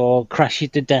servers or crash your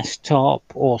desktop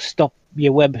or stop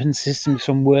your weapon systems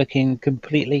from working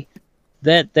completely.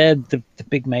 They're the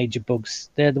big major bugs.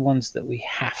 They're the ones that we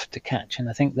have to catch, and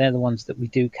I think they're the ones that we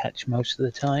do catch most of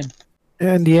the time.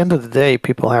 At the end of the day,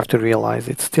 people have to realize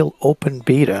it's still open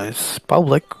beta. It's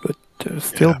public, but there's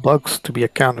still bugs to be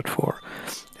accounted for.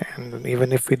 And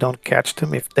even if we don't catch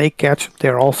them, if they catch them,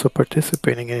 they're also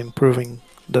participating in improving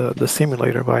the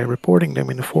simulator by reporting them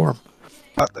in the forum.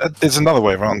 There's another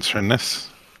way of answering this,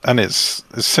 and it's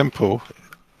simple.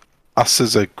 Us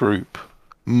as a group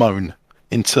moan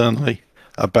internally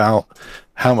about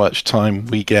how much time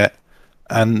we get,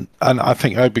 and I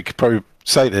think Obi could probably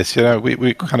say this.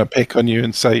 We kind of pick on you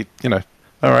and say,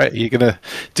 all right, you're going to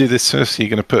do this to us, you're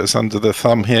going to put us under the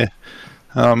thumb here.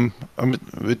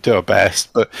 We do our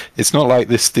best, but it's not like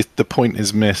this. The point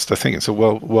is missed. I think it's a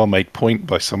well-made point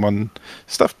by someone.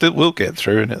 Stuff that will get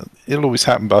through, and it'll always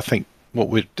happen. But I think what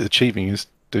we're achieving is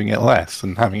doing it less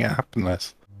and having it happen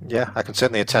less. Yeah, I can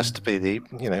certainly attest to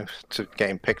to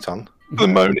getting picked on. The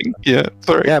moaning, yeah,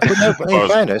 sorry. Yeah, but no, in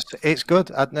fairness, it's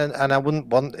good, and I wouldn't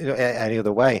want it any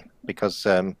other way, because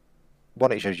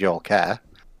one, it shows you all care,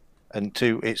 and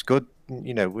two, it's good.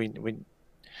 We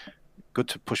good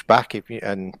to push back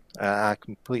and I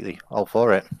completely all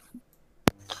for it.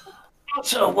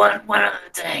 Also, one other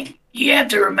thing, you have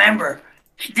to remember,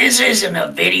 this isn't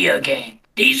a video game.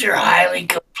 These are highly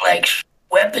complex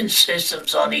weapon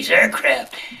systems on these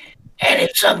aircraft, and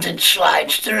if something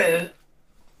slides through,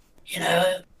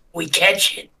 we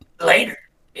catch it later,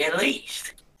 at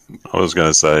least. I was going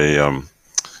to say,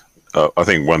 I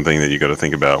think one thing that you got to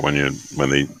think about when you're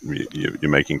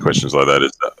making questions like that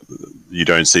is that you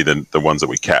don't see the ones that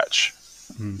we catch.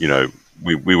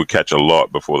 We would catch a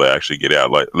lot before they actually get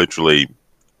out. Like literally,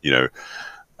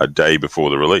 a day before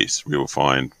the release, we will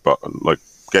find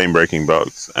game-breaking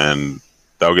bugs, and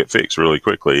they'll get fixed really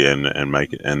quickly and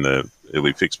it'll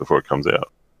be fixed before it comes out.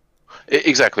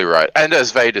 Exactly right. And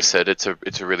as Vader said, it's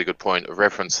a really good point of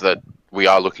reference that we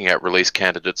are looking at release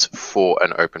candidates for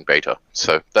an open beta.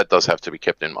 So that does have to be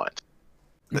kept in mind.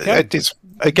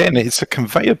 It's a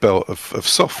conveyor belt of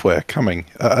software coming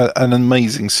at an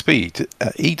amazing speed.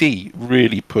 ED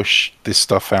really push this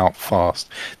stuff out fast.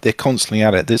 They're constantly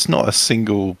at it. There's not a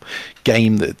single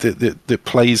game that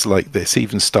plays like this.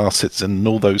 Even Star Citizen and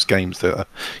all those games that are,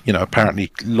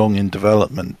 apparently long in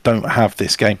development don't have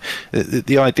this game.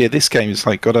 The idea of this game is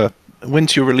like,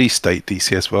 when's your release date,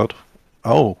 DCS World?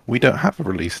 Oh, we don't have a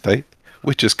release date.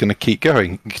 We're just going to keep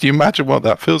going. Can you imagine what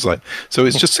that feels like? So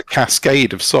it's just a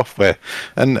cascade of software,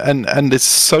 and there's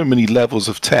so many levels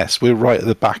of tests. We're right at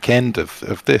the back end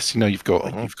of this. You've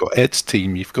got Ed's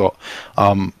team, you've got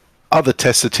other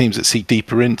tester teams that see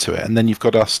deeper into it, and then you've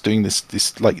got us doing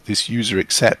this user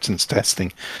acceptance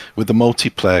testing with the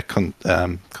multiplayer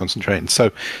concentrating.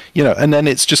 So and then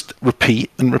it's just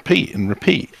repeat and repeat and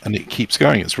repeat, and it keeps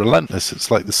going. It's relentless. It's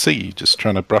like the sea, just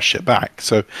trying to brush it back.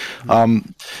 So.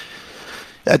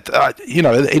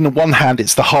 In the one hand,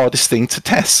 it's the hardest thing to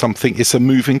test. Something, it's a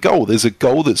moving goal. There's a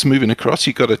goal that's moving across.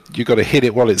 You got to hit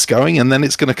it while it's going, and then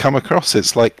it's going to come across.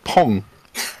 It's like Pong.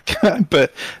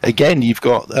 But again, you've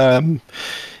got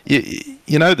you've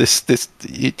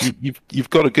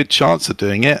got a good chance of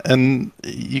doing it, and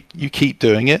you keep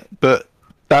doing it. But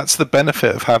that's the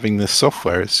benefit of having this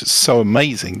software. It's just so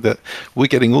amazing that we're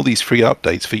getting all these free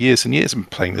updates for years and years. I've been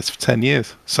playing this for 10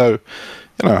 years, so.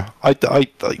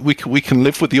 We can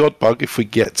live with the odd bug if we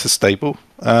get to stable,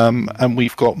 and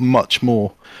we've got much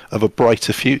more of a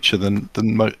brighter future than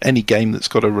any game that's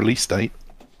got a release date.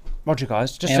 Roger,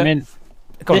 guys. This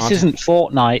isn't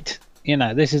Fortnite.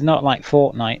 This is not like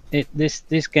Fortnite.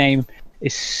 This game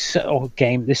is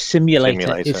this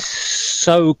simulator is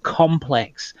so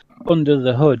complex under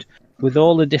the hood with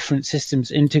all the different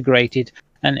systems integrated,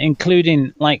 and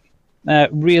including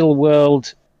real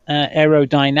world.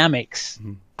 Aerodynamics,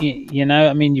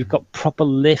 you've got proper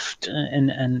lift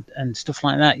and stuff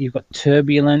like that. You've got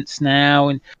turbulence now,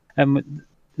 and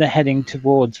they're heading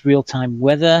towards real-time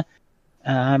weather.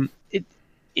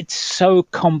 It's so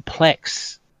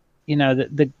complex.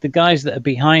 The guys that are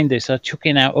behind this are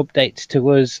chucking out updates to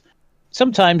us.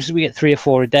 Sometimes we get 3 or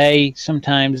 4 a day.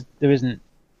 Sometimes there isn't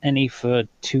any for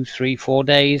 2, 3, 4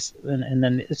 days, and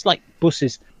then it's like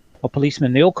buses or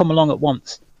policemen. They all come along at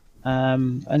once.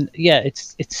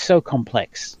 It's so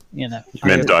complex. You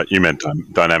meant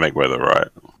dynamic weather, right?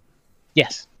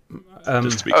 Yes.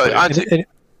 Just to be clear.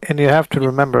 And you have to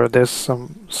remember, there's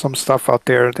some stuff out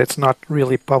there that's not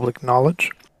really public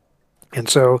knowledge, and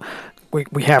so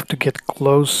we have to get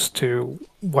close to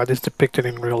what is depicted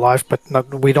in real life, but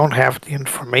we don't have the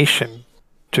information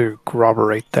to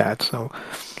corroborate that. So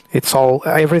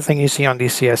everything you see on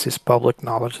DCS is public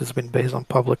knowledge. It's been based on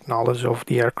public knowledge of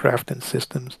the aircraft and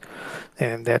systems,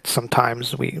 and that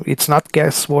sometimes it's not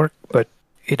guesswork, but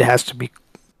it has to be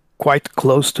quite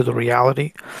close to the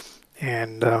reality,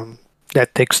 and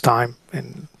that takes time,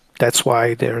 and that's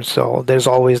why there's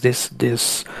always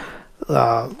this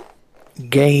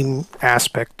game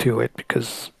aspect to it,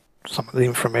 because some of the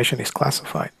information is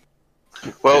classified.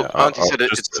 Well, Auntie said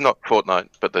it's not Fortnite,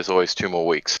 but there's always 2 more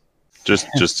weeks.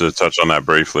 Just to touch on that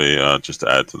briefly, just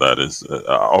to add to that is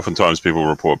oftentimes people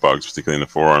report bugs, particularly in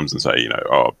the forums, and say,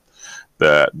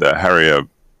 the Harrier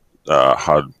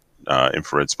HUD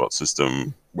infrared spot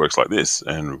system works like this,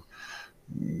 and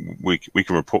we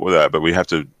can report with that, but we have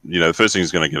to, the first thing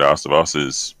is going to get asked of us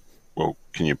is, well,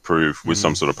 can you prove with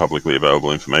some sort of publicly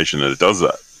available information that it does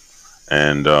that?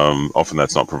 And often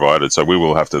that's not provided, so we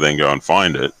will have to then go and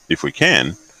find it if we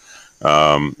can.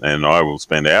 And I will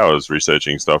spend hours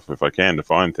researching stuff if I can to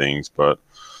find things, but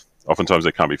oftentimes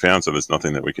they can't be found, so there's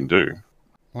nothing that we can do.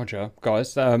 Roger,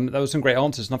 guys, that was some great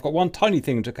answers, and I've got one tiny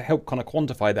thing to help kind of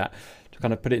quantify that, to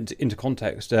kind of put it into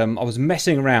context. I was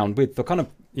messing around with the kind of,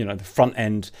 the front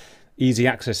end, easy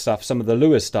access stuff, some of the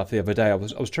Lewis stuff the other day. I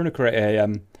was trying to create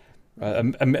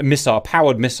a missile,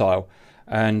 powered missile,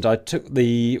 and I took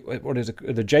the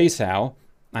JSOW,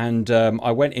 and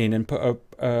I went in and put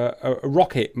a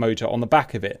rocket motor on the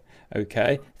back of it,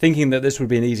 okay, thinking that this would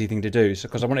be an easy thing to do,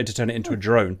 because I wanted to turn it into a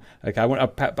drone. Okay, I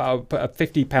put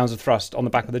 50 pounds of thrust on the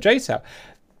back of the JSOW.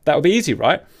 That would be easy,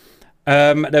 right?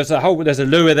 There's a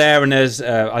lure there, and there's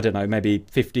I don't know, maybe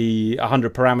 50,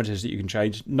 100 parameters that you can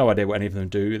change. No idea what any of them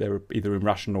do. They were either in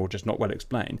Russian or just not well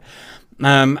explained.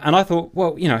 And I thought,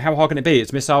 well, how hard can it be?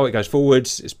 It's a missile, it goes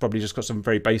forwards. It's probably just got some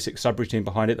very basic subroutine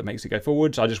behind it that makes it go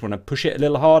forwards. I just want to push it a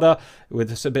little harder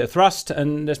with a bit of thrust,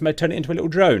 and let's turn it into a little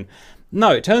drone.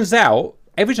 No, it turns out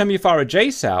every time you fire a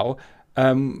JSOW,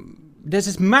 there's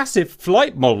this massive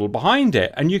flight model behind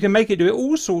it, and you can make it do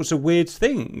all sorts of weird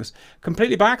things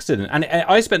completely by accident. And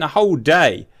I spent a whole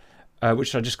day,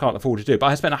 which I just can't afford to do, but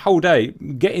I spent a whole day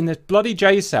getting this bloody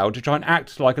JSOW to try and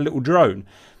act like a little drone.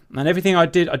 And everything I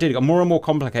did got more and more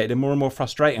complicated and more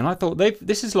frustrating. And I thought,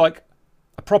 this is like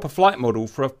a proper flight model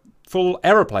for a full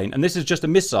aeroplane, and this is just a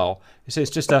missile. It's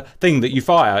just a thing that you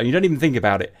fire, and you don't even think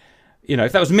about it. You know,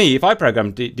 if that was me, if I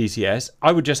programmed DCS,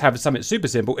 I would just have something super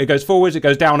simple. It goes forwards, it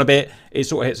goes down a bit, it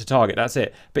sort of hits a target, that's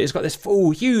it. But it's got this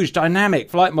full, huge, dynamic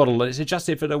flight model, and it's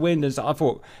adjusted for the wind and stuff. I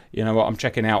thought, you know what, I'm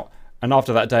checking out. And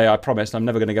after that day, I promised I'm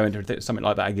never going to go into something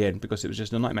like that again, because it was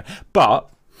just a nightmare. But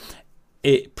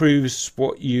it proves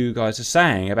what you guys are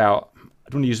saying about,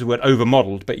 I don't want to use the word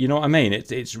over-modelled, but you know what I mean?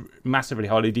 It's massively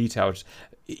highly detailed,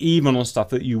 even on stuff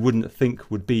that you wouldn't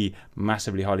think would be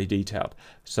massively highly detailed.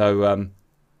 So,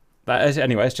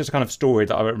 anyway, it's just a kind of story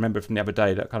that I remember from the other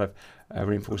day that kind of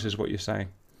reinforces what you're saying.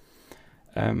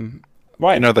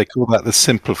 Right. You know, they call that the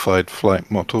simplified flight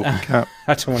model. Cap.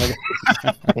 I don't want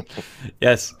to.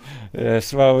 Yes.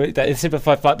 Well, the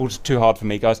simplified flight model is too hard for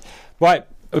me, guys. Right,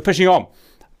 we're pushing on.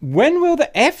 When will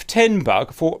the F10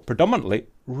 bug for predominantly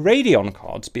Radeon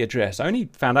cards be addressed? I only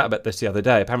found out about this the other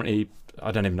day. Apparently,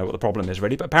 I don't even know what the problem is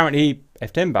really, but apparently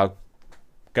F10 bug.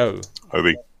 Go.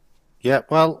 Obi. Yeah,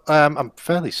 well, I'm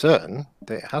fairly certain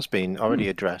that it has been already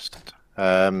addressed.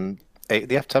 The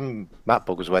F10 map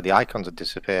bug was where the icons would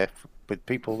disappear. With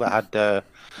people that had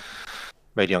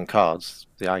Radeon cards,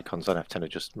 the icons on F10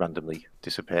 would just randomly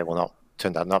disappear. Well,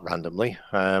 turned out not randomly.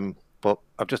 But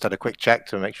I've just had a quick check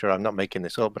to make sure I'm not making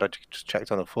this up, but I just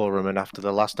checked on the forum, and after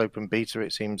the last open beta,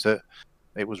 it seems that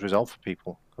it was resolved for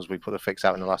people, because we put a fix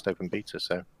out in the last open beta.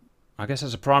 So I guess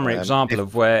that's a primary example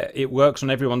of where it works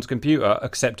on everyone's computer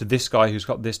except this guy who's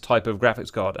got this type of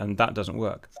graphics card, and that doesn't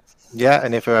work. Yeah,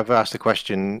 and if whoever asked the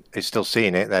question is still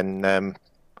seeing it, then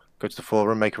go to the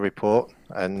forum, make a report,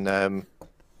 and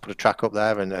put a track up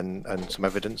there and some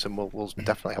evidence, and we'll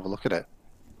definitely have a look at it.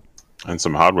 And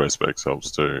some hardware specs helps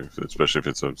too, especially if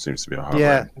it seems to be a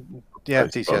hardware. Yeah,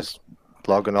 DCS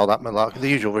blog and all that, the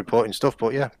usual reporting stuff.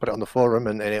 But yeah, put it on the forum,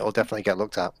 and it'll definitely get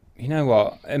looked at. You know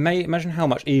what? Imagine how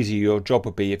much easier your job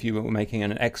would be if you were making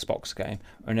an Xbox game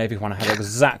and everyone had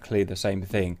exactly the same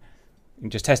thing. You can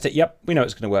just test it. Yep, we know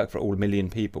it's going to work for all 1 million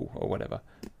people or whatever.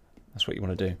 That's what you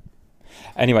want to do.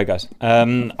 Anyway, guys,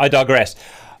 I digress.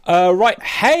 Right,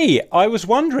 hey, I was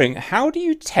wondering, how do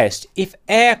you test if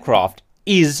aircraft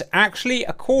is actually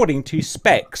according to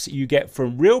specs you get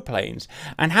from real planes,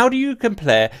 and how do you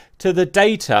compare to the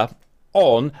data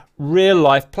on real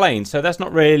life planes? So that's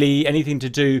not really anything to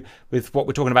do with what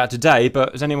we're talking about today,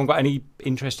 but has anyone got any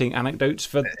interesting anecdotes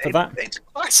for that? It's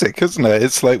classic, isn't it?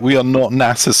 It's like we are not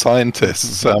NASA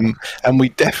scientists, and we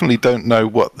definitely don't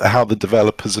know how the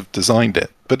developers have designed it,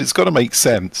 but it's got to make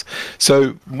sense.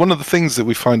 So one of the things that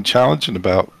we find challenging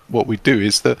about what we do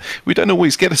is that we don't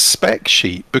always get a spec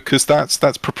sheet, because that's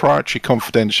proprietary,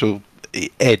 confidential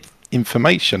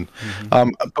information,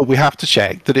 but we have to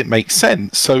check that it makes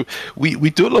sense. So we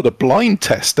do a lot of blind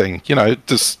testing. You know,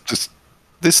 does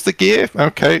this the gear?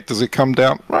 Okay. Does it come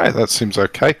down? Right, that seems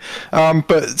okay.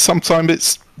 But sometimes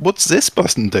it's, what's this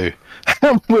button do?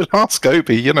 We'll ask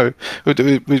Obi. You know,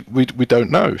 we don't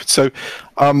know. So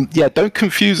yeah, don't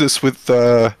confuse us with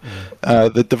the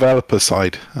developer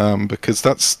side, because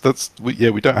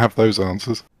we don't have those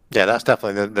answers. Yeah, that's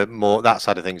definitely the more, that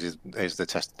side of things is the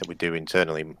testing that we do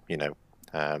internally, you know,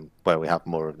 where we have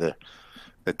more of the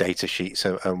data sheets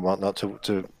and whatnot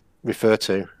to refer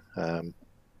to.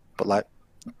 But like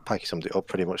Pikey summed it up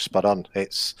pretty much spot on.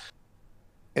 It's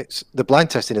the blind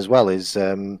testing as well is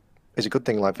a good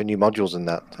thing, like for new modules and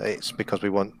that. It's because we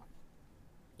want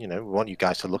you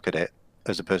guys to look at it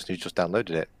as a person who's just downloaded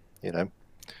it, you know.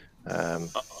 And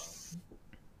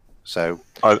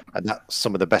that's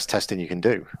some of the best testing you can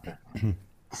do.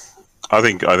 I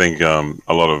think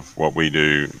a lot of what we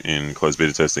do in closed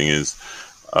beta testing is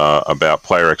about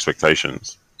player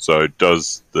expectations. So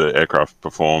does the aircraft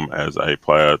perform as a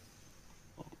player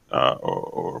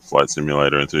or flight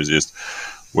simulator enthusiast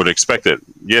would expect it?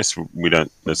 Yes, we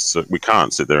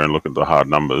can't sit there and look at the hard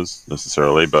numbers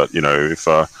necessarily, but you know,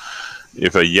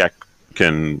 if a Yak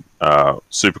can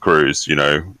super cruise, you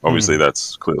know, obviously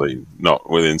that's clearly not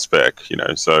within spec, you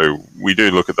know, so we do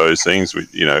look at those things.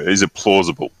 You know, is it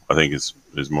plausible? I think is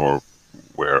more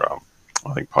where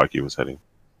I think Pikey was heading.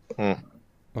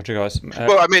 What do you guys?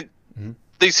 Well, I mean,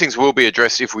 these things will be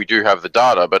addressed if we do have the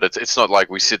data, but it's not like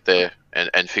we sit there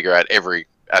and figure out every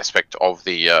aspect of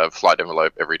the flight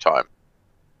envelope every time.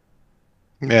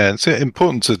 Yeah, it's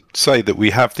important to say that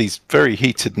we have these very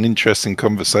heated and interesting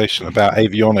conversation about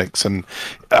avionics, and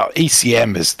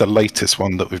ECM is the latest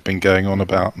one that we've been going on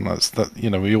about, and that's that.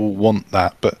 You know, we all want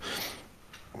that, but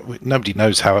nobody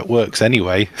knows how it works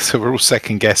anyway, so we're all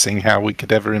second guessing how we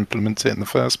could ever implement it in the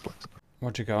first place.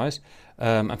 Roger, guys.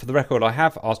 And for the record, I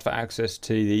have asked for access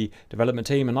to the development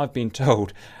team, and I've been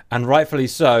told, and rightfully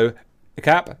so,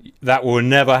 Cap, that will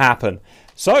never happen.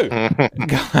 So,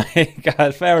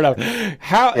 guys, fair enough.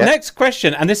 Next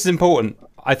question, and this is important,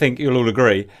 I think you'll all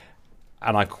agree,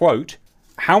 and I quote,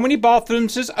 how many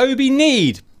bathrooms does Obi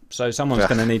need? So someone's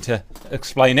going to need to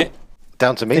explain it.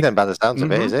 Down to me then, by the sounds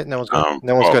of it, is it? No one's going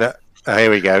to... Oh,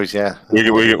 here he goes, yeah.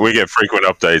 We get frequent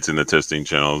updates in the testing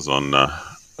channels on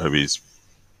Obi's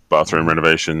bathroom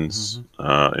renovations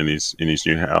in his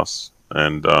new house.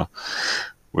 And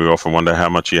we often wonder how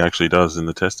much he actually does in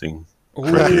the testing.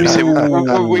 You see,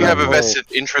 we have a vested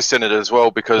interest in it as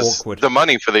well because the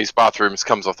money for these bathrooms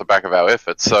comes off the back of our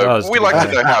efforts. So we like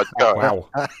to know how it's going.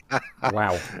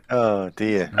 Wow. Oh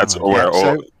dear. That's to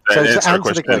answer the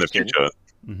question in the future.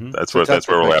 That's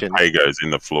where all our pay goes, in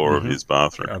the floor of his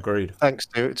bathroom. Agreed. Thanks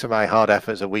to my hard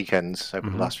efforts at weekends over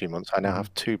the last few months, I now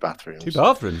have 2 bathrooms. 2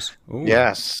 bathrooms? Ooh.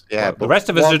 Yes. Yeah. Well, the rest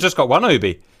of us have just got one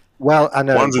Obi. Well, I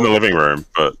know one's in the living room,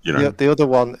 but you know the other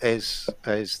one is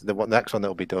the next one that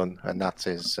will be done, and that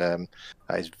is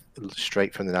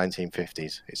straight from the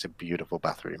 1950s. It's a beautiful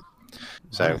bathroom.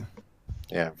 So,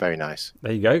 yeah, very nice.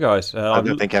 There you go, guys. I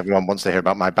don't think everyone wants to hear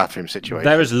about my bathroom situation.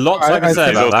 There is lots I can say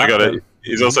about that.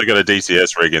 He's also got a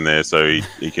DCS rig in there, so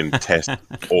he can test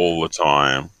all the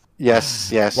time.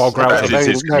 Yes. While that's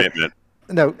his commitment.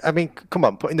 No, I mean, come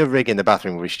on, putting the rig in the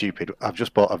bathroom would be stupid. I've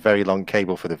just bought a very long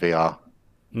cable for the VR.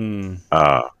 There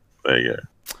you go.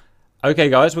 Okay,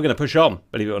 guys, we're going to push on,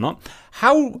 believe it or not.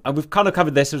 We've kind of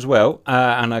covered this as well,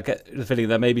 and I get the feeling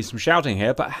there may be some shouting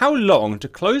here, but how long do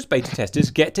closed beta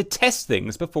testers get to test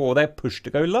things before they're pushed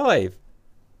to go live?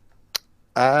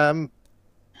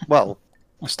 Well,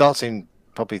 starting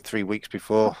probably 3 weeks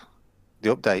before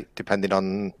the update, depending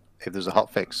on if there's a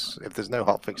hotfix. If there's no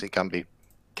hotfix, it can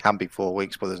be 4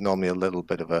 weeks, but there's normally a little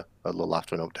bit of a lull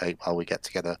after an update while we get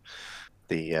together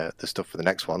the stuff for the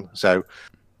next one. So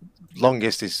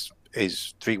longest is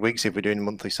 3 weeks if we're doing a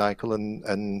monthly cycle,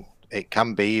 and it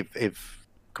can be if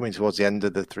coming towards the end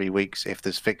of the 3 weeks, if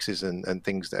there's fixes and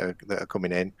things that are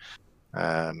coming in,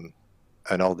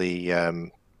 and all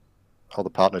the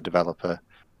partner developer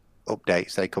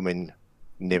updates, they come in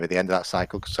near the end of that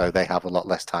cycle, so they have a lot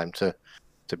less time to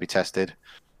be tested.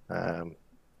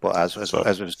 But as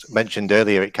was mentioned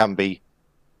earlier, it can be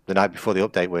the night before the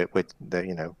update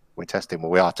we're testing. Well,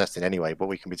 we are testing anyway, but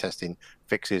we can be testing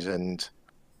fixes and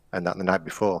that the night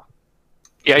before.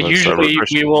 Yeah, usually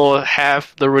we will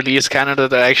have the release calendar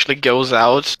that actually goes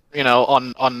out,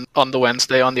 on the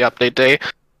Wednesday, on the update day.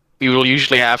 We will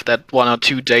usually have that 1 or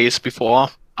 2 days before,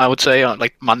 I would say,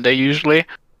 like Monday usually.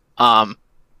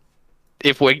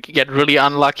 If we get really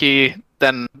unlucky,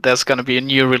 then there's going to be a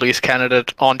new release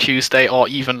candidate on Tuesday or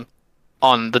even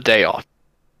on the day off.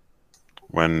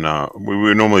 When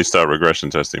we normally start regression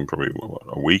testing probably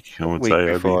a week, I would say.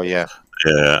 Before, yeah.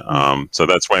 Yeah, so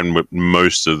that's when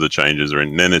most of the changes are in.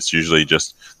 And then it's usually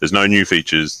just, there's no new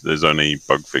features, there's only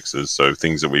bug fixes. So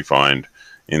things that we find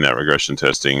in that regression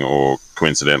testing, or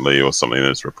coincidentally, or something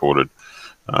that's reported,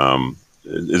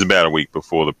 is about a week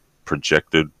before the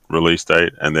projected release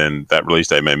date. And then that release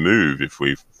date may move if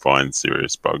we find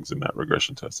serious bugs in that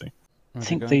regression testing. I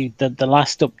think the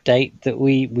last update that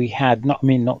we had, not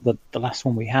the last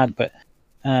one we had, but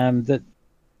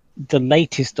the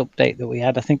latest update that we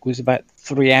had, I think, was about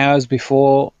 3 hours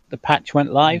before the patch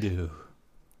went live. Ew.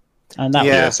 And that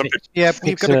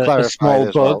you've got to clarify a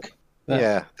small bug.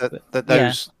 Well.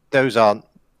 Those aren't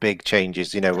big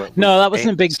changes, No, that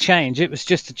wasn't a big change. It was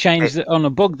just a change on a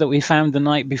bug that we found the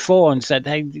night before and said,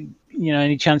 hey,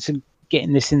 any chance of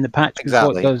getting this in the patch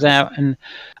before it goes out? And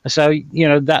so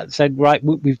that said, right,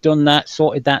 we've done that,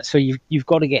 sorted that, so you've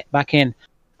got to get back in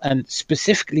and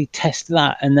specifically test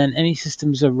that, and then any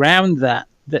systems around that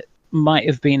might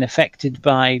have been affected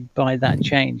by that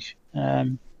change.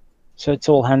 So it's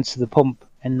all hands to the pump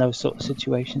in those sort of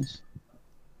situations.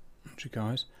 Thank you,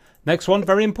 guys. Next one,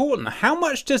 very important. How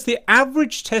much does the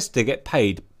average tester get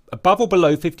paid, above or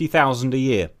below 50,000 a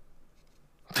year?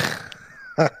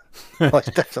 Well,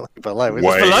 it's definitely below. It's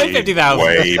below 50,000.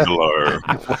 Way below.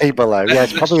 Way below. Yeah,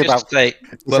 it's probably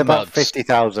about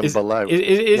 50,000 below.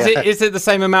 Is it the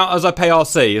same amount as I pay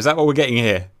RC? Is that what we're getting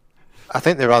here? I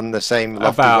think they're on the same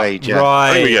lofty wage. Yeah. Right.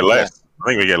 I think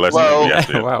we get less. Well,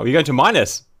 wow, you're going to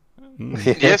minus.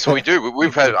 Yes, we do.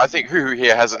 We've had. I think who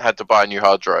here hasn't had to buy a new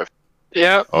hard drive?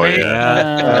 Yeah. Oh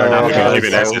yeah.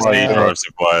 Even SSD drive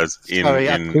suppliers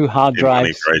in two hard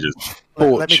drives.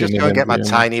 Let me just go and get my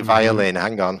tiny violin.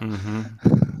 Hang on.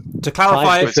 To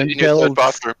clarify,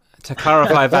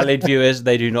 valid viewers,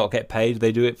 they do not get paid.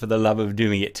 They do it for the love of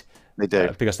doing it. They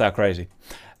do because they're crazy.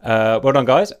 Well done,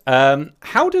 guys.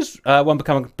 How does one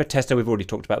become a tester? We've already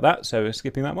talked about that, so we're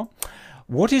skipping that one.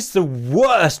 What is the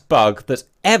worst bug that's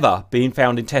ever been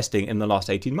found in testing in the last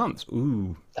 18 months?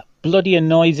 Ooh. That bloody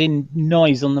annoying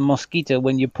noise on the Mosquito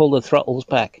when you pull the throttles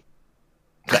back.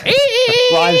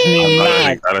 Drives me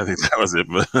mad. I don't think that was it.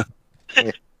 But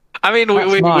I mean,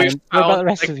 we found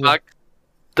a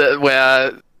bug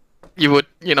where you would,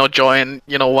 join,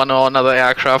 one or another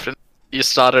aircraft and you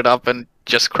start it up and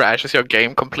just crashes your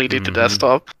game completely to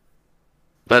desktop.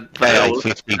 But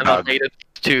those never made it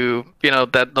to,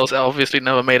 those obviously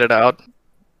never made it out.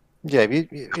 Yeah,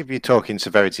 if you're talking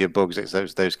severity of bugs, it's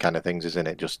those kind of things, isn't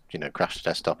it? Just, crash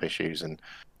desktop issues and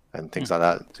things like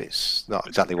that. It's not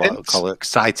exactly what I would call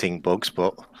exciting bugs,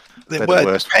 but they're the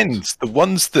worst. It depends. The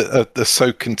ones that are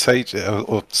so contagious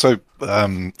or so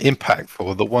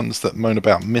impactful, the ones that moan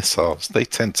about missiles, they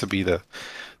tend to be the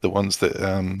ones that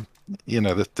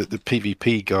the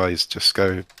PvP guys just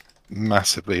go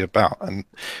massively about, and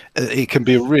it can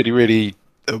be a really, really.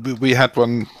 We had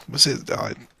one. Was it?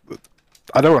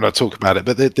 I don't want to talk about it,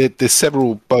 but there's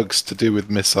several bugs to do with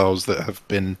missiles that have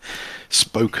been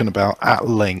spoken about at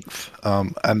length,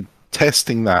 and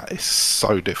testing that is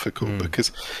so difficult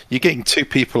because you're getting two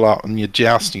people out and you're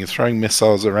jousting, you're throwing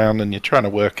missiles around, and you're trying to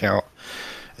work out,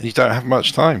 and you don't have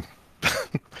much time.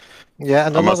 Yeah,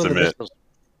 and I must admit.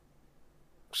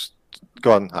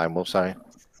 Go on, I'm sorry. I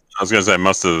was going to say, I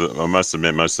must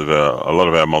admit, a lot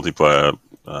of our multiplayer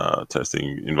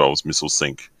testing involves missile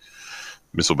sync,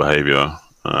 missile behavior,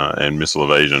 and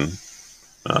missile evasion,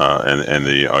 and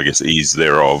the, I guess, ease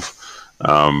thereof.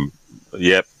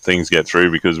 Yep, things get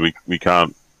through because we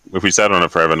can't. If we sat on it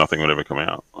forever, nothing would ever come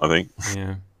out, I think.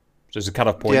 Yeah. So there's a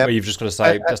cut-off point where you've just got to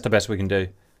say that's the best we can do.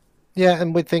 Yeah,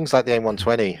 and with things like the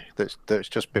AIM-120 that's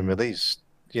just been released,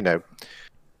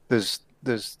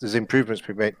 there's improvements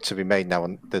to be made now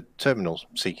on the terminal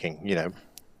seeking,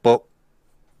 but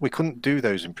we couldn't do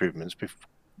those improvements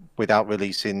without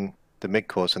releasing the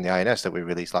mid-course and the INS that we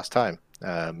released last time.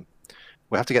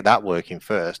 We have to get that working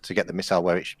first to get the missile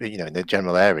where it should be, in the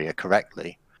general area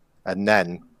correctly, and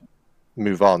then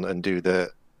move on and do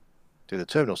the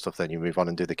terminal stuff. Then you move on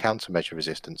and do the countermeasure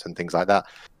resistance and things like that.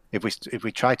 If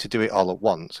we try to do it all at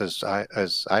once, as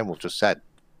Einwolf just said,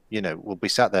 we'll be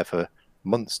sat there for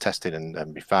months testing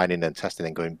and refining and testing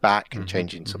and going back and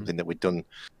changing something that we'd done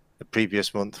the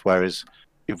previous month. Whereas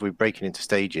if we're breaking into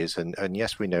stages, and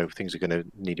yes, we know things are going to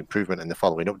need improvement in the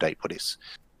following update, but it's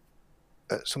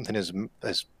something as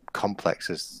complex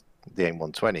as the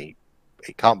AIM-120.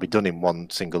 It can't be done in one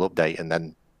single update and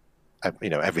then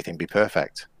everything be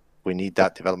perfect. We need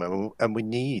that development, and we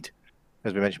need,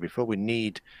 as we mentioned before, we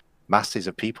need masses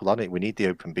of people on it. We need the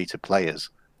open beta players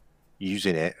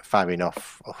using it, firing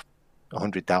off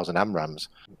 100,000 AMRAAMs,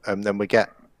 and then we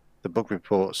get the bug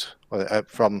reports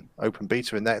from open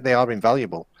beta, and they are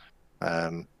invaluable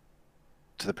to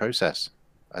the process.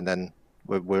 And then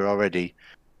we're already,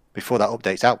 before that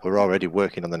update's out, we're already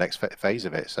working on the next phase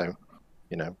of it. So,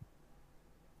 and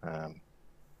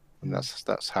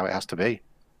that's how it has to be.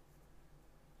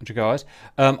 Thank you, guys.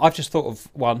 I've just thought of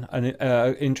an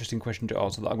interesting question to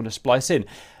answer that I'm going to splice in.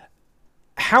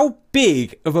 How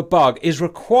big of a bug is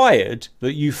required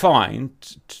that you find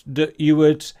that you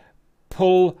would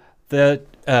pull the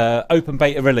open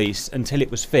beta release until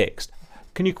it was fixed?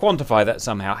 Can you quantify that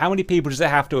somehow? How many people does it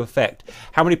have to affect?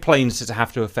 How many planes does it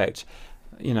have to affect?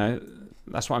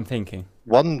 That's what I'm thinking.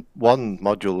 One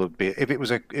module would be if it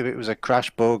was a crash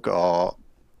bug or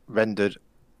rendered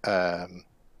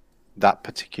that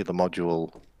particular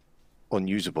module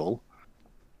unusable,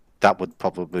 that would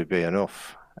probably be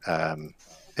enough.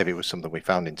 If it was something we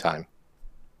found in time.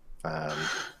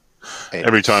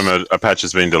 Every time a patch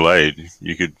has been delayed,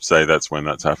 you could say that's when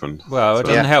that's happened. Well, it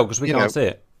doesn't help because we can't see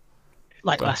it.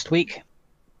 Like last week.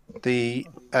 The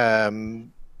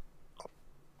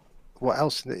what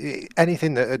else?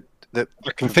 Anything that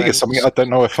I can think of something. I don't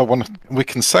know if I want to. We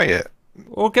can say it.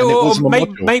 Or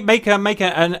make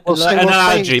an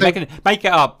analogy. Make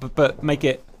it up, but make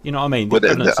it. You know what I mean?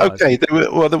 Okay.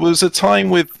 There was a time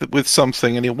with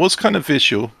something, and it was kind of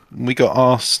visual. We got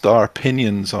asked our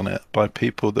opinions on it by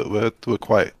people that were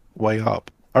quite way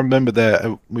up. I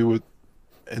remember we were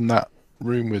in that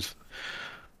room with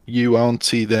you,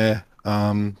 Auntie, there,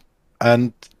 and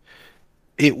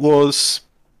it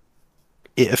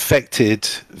affected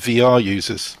VR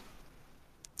users,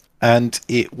 and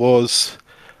it was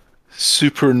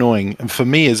super annoying. And for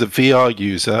me as a VR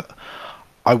user,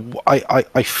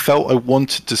 I felt I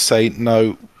wanted to say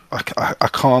no. I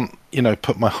can't,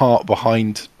 put my heart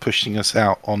behind pushing us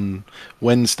out on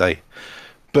Wednesday,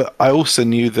 but I also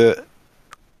knew that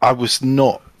I was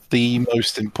not the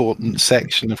most important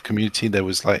section of community. There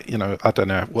was like, you know, I don't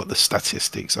know what the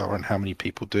statistics are and how many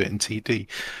people do it in TD,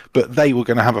 but they were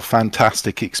going to have a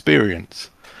fantastic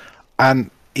experience. And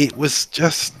it was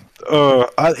just,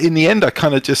 in the end, I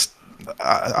kind of just,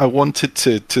 I wanted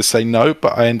to say no,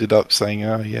 but I ended up saying,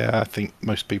 oh yeah, I think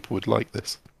most people would like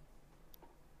this.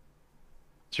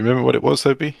 Do you remember what it was,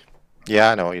 Obi?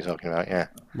 Yeah, I know what you're talking about. Yeah,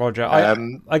 Roger.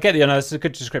 I get the. I know it's a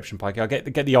good description, Pike. I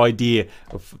get the idea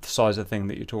of the size of the thing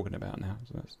that you're talking about now.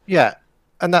 So yeah,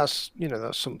 and that's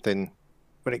that's something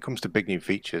when it comes to big new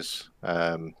features.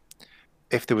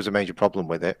 If there was a major problem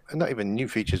with it, and not even new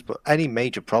features, but any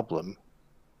major problem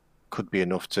could be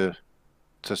enough to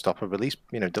stop a release.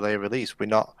 Delay a release. We're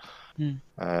not.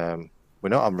 We're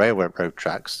not on railroad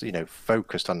tracks.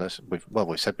 Focused on this. We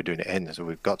said we're doing it in, so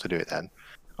we've got to do it then.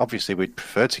 Obviously, we'd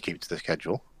prefer to keep to the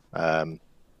schedule,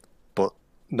 but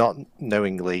not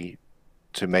knowingly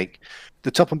to make...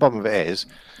 The top and bottom of it is,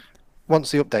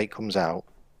 once the update comes out,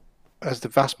 as the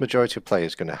vast majority of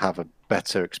players going to have a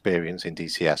better experience in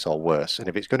DCS or worse, and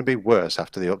if it's going to be worse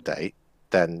after the update,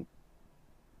 then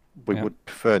we would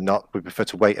prefer not. We prefer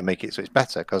to wait and make it so it's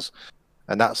better,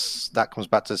 and that comes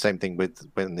back to the same thing with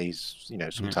when these.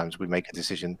 Sometimes we make a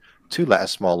decision to let a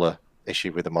smaller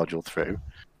issue with a module through.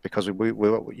 Because you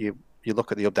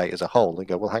look at the update as a whole and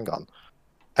go, well, hang on,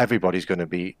 everybody's going to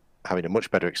be having a much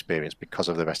better experience because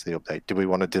of the rest of the update. Do we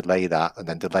want to delay that and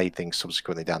then delay things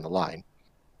subsequently down the line,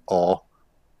 or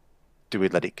do we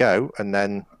let it go and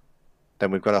then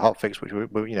we've got a hotfix which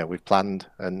we've planned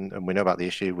and we know about the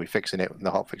issue, we're fixing it, and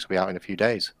the hotfix will be out in a few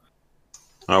days.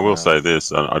 I will say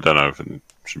this: I don't know if it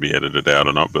should be edited out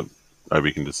or not, but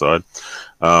Obi can decide.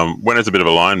 When it's a bit of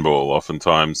a line ball,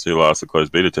 oftentimes he'll ask the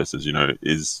closed beta testers,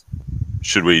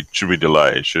 should we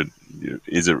delay?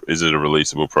 Is it a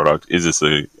releasable product? Is this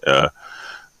a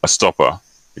stopper?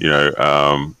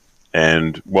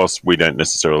 And whilst we don't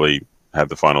necessarily have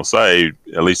the final say,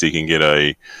 at least he can get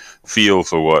a feel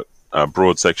for what a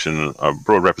broad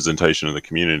representation of the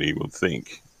community will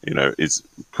think.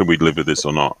 Could we live with this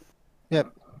or not? Yeah,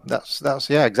 that's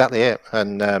exactly it.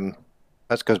 And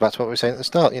that goes back to what we were saying at the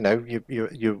start.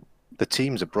 The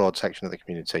team's a broad section of the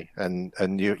community, and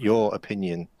your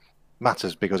opinion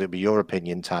matters because it'll be your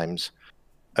opinion times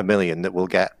a million that we'll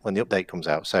get when the update comes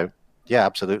out. So yeah,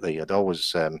 absolutely. I'd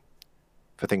always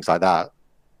for things like that,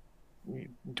 we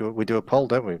do a poll,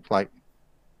 don't we? Like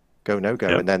go no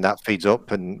go, and then that feeds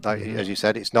up. And as you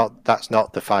said, that's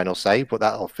not the final say, but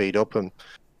that'll feed up, and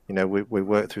we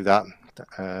work through that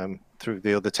through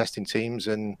the other testing teams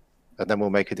and then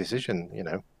we'll make a decision.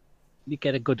 You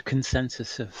get a good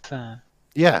consensus of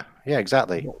yeah,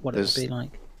 exactly. What it would be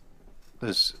like.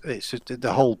 It's just,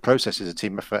 the whole process is a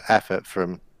team effort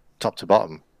from top to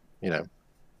bottom.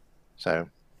 So.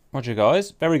 Roger,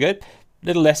 guys. Very good. A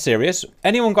little less serious.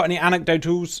 Anyone got any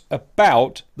anecdotals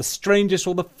about the strangest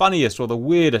or the funniest or the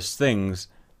weirdest things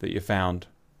that you found?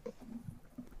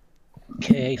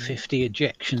 KA50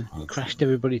 ejection crashed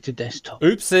everybody to desktop.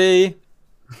 Oopsie.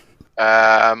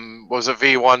 Was it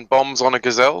V1 bombs on a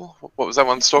Gazelle? What was that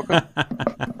one, Stalker?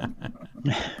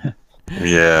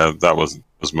 Yeah, that was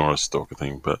more a Stalker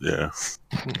thing, but yeah.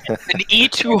 An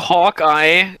E2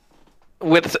 Hawkeye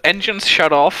with engines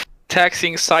shut off,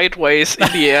 taxiing sideways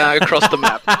in the air across the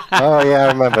map. Oh yeah, I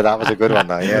remember that was a good one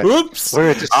though. Yeah. Oops!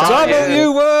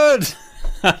 W word.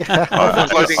 Are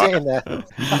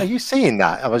you seeing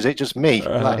that, or was it just me?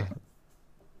 I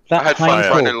had fun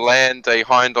trying to land a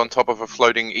hind on top of a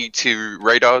floating E2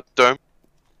 radar dome.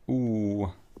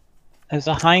 Ooh. There's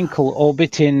a Heinkel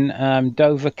orbiting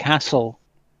Dover Castle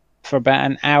for about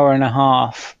an hour and a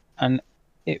half, and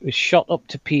it was shot up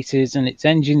to pieces, and its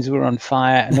engines were on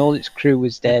fire, and all its crew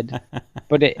was dead.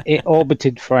 But it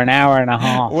orbited for an hour and a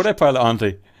half. Autopilot,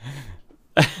 auntie.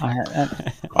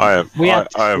 We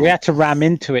had to ram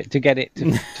into it to get it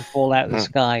to fall out of the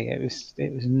sky. It was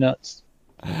nuts.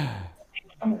 I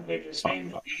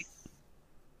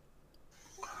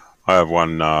have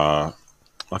one. I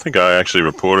think I actually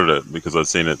reported it because I'd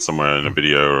seen it somewhere in a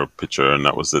video or a picture, and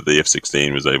that was that the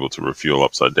F-16 was able to refuel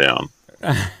upside down,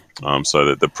 so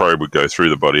that the probe would go through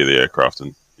the body of the aircraft,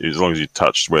 and as long as you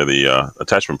touched where the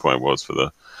attachment point was for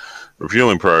the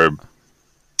refueling probe,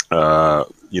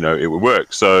 it would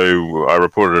work. So I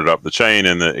reported it up the chain,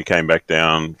 and it came back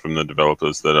down from the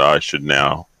developers that I should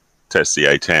now test the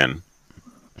A-10.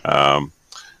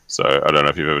 So I don't know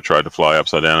if you've ever tried to fly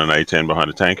upside down an A-10 behind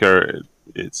a tanker.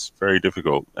 It's very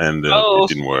difficult, and it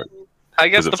didn't work. I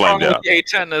guess the problem with the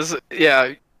A-10 is,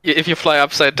 if you fly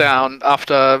upside down,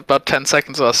 after about 10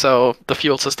 seconds or so, the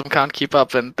fuel system can't keep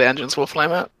up and the engines will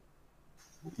flame out.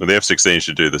 the F-16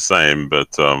 should do the same,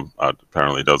 but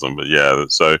apparently doesn't. But yeah,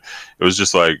 so it was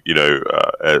just like, you know,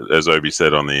 as Obi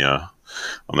said on the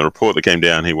report that came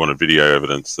down, he wanted video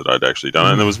evidence that I'd actually done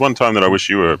it. And there was one time that I wish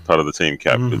you were part of the team,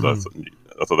 Cap, because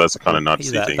I thought that's the kind of nutty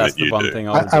thing that you do.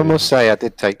 I must say, I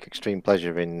did take extreme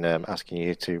pleasure in asking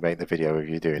you to make the video of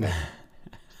you doing it.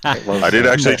 I did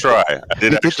actually try. I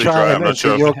did actually try. I'm not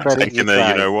sure if I'm taking the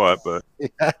you know what, but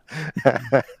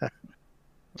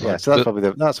yeah. So that's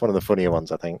probably that's one of the funnier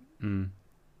ones, I think.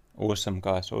 Awesome,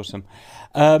 guys. Awesome.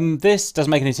 This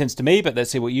doesn't make any sense to me, but let's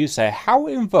see what you say. How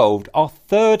involved are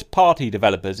third-party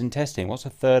developers in testing? What's a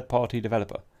third-party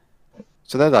developer?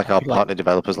 So they're like our partner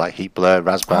developers, like HeatBlur,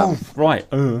 Raspberry. Oh, right.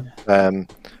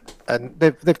 And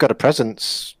they've got a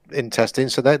presence in testing,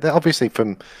 so they're obviously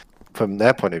from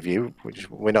their point of view,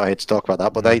 which we're not here to talk about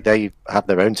that, but they have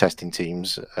their own testing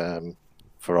teams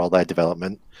for all their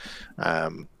development,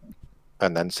 and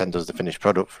then send us the finished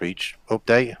product for each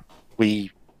update.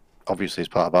 We obviously, as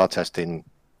part of our testing,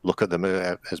 look at them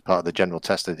as part of the general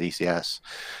test of DCS.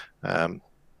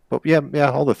 But yeah,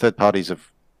 all the third parties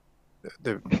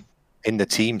they're in the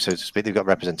team, so to speak. They've got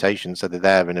representation, so they're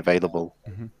there and available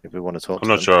if we want to talk. I'm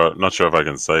not sure if I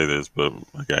can say this, but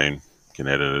again, you can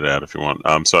edit it out if you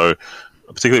want. So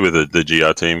particularly with the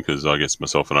GR team, because I guess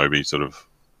myself and Obi sort of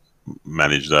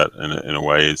manage that in a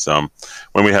way, is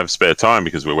when we have spare time,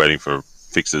 because we're waiting for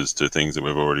fixes to things that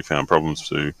we've already found problems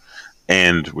to,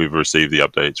 and we've received the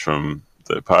updates from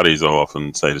the parties, I'll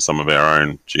often say to some of our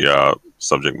own GR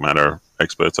subject matter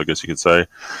experts, I guess you could say,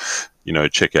 you know,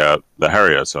 check out the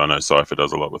Harrier. So I know Cypher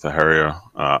does a lot with the Harrier.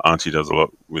 Auntie does a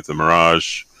lot with the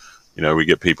Mirage. You know, we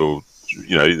get people,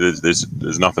 you know,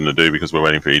 there's nothing to do because we're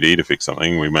waiting for ED to fix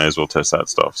something. We may as well test that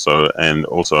stuff. So, and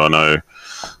also I know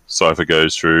Cypher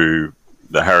goes through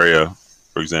the Harrier,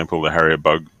 for example, the Harrier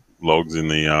bug logs in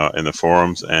the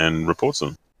forums and reports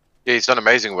them. Yeah, he's done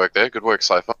amazing work there. Good work,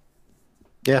 Cypher.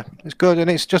 Yeah, it's good,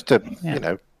 and it's just you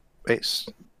know, it's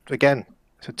again,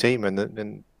 it's a team, and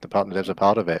the partner devs are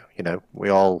part of it. You know, we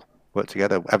all work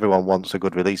together. Everyone wants a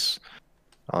good release,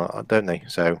 don't they?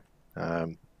 So, I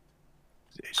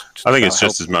think it's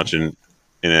just as much in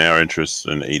our interest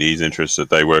and ED's interest that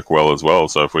they work well as well.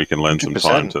 So if we can lend 100%.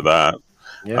 Some time to that,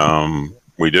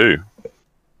 we do.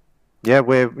 Yeah,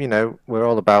 we're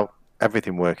all about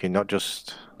everything working, not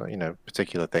just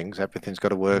particular things. Everything's got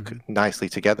to work nicely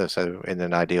together. So in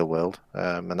an ideal world,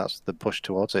 and that's the push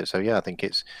towards it. So yeah, I think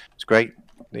it's great.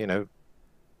 You know,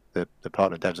 the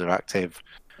partner devs are active.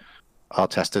 Our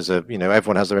testers are. You know,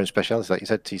 everyone has their own speciality. Like you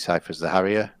said, T-Cypher's the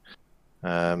Harrier,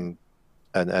 and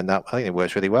that I think it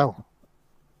works really well.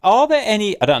 Are there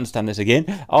any, I don't understand this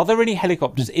again, are there any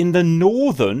helicopters in the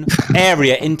northern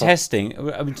area in testing?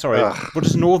 I mean, sorry, what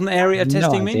does northern area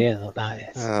testing mean? No idea what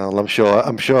that is. Well,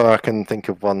 I'm sure I can think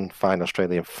of one fine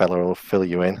Australian fella who will fill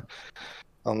you in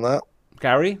on that.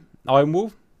 Gary,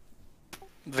 Ironwolf?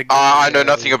 I know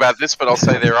nothing about this, but I'll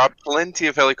say there are plenty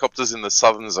of helicopters in the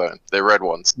southern zone. They're red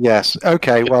ones. Yes,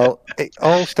 okay, well, it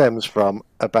all stems from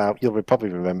you'll probably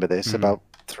remember this, about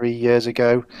 3 years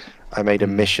ago, I made a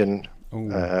mission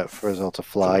for us all to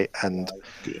fly, and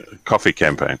coffee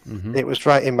campaign. It was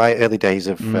right in my early days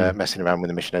of messing around with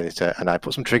the mission editor, and I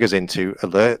put some triggers in to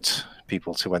alert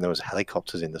people to when there was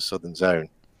helicopters in the southern zone.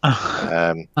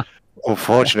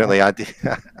 Unfortunately,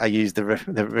 I used the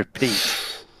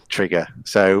repeat trigger,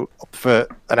 so for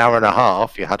an hour and a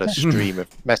half you had a stream of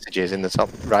messages in the top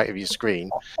right of your screen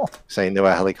saying there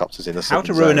were helicopters in the southern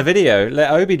zone. How to ruin a video.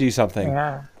 Let Obi do something.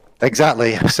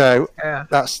 Exactly. So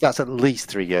that's at least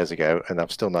 3 years ago, and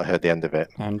I've still not heard the end of it.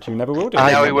 And you never will do.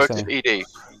 Now he works at ED.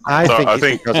 I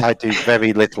think because I do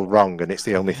very little wrong, and it's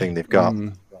the only thing they've got.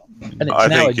 And it's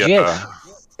now a GIF.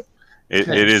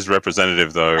 It is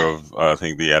representative, though, of I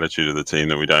think the attitude of the team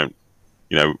that we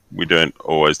don't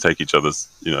always take each other's,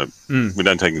 we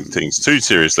don't take things too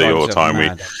seriously all the time.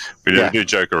 We do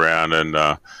joke around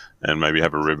and maybe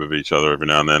have a rib of each other every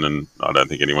now and then, and I don't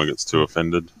think anyone gets too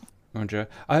offended. Roger.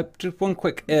 Just one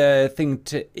quick thing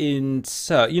to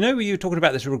insert. You know, you were talking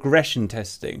about this regression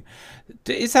testing.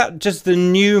 Is that just the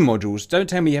new modules? Don't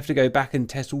tell me you have to go back and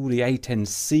test all the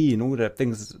A10C and all the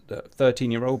things, the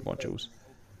 13-year-old modules.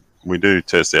 We do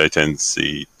test the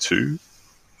A10C2.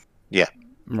 Yeah.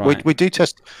 Right. We do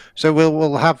test. So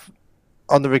we'll have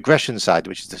on the regression side,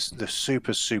 which is the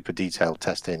super detailed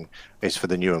testing, is for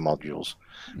the newer modules.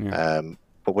 Yeah.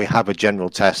 But we have a general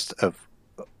test of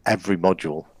every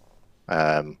module,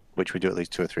 which we do at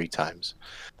least 2 or 3 times,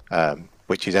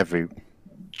 which is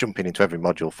jumping into every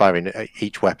module, firing at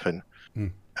each weapon.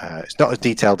 It's not as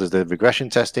detailed as the regression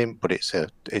testing, but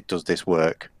it does this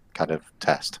work kind of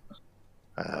test.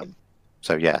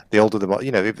 So yeah, the older the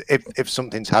you know, if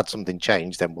something's had something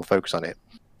changed, then we'll focus on it.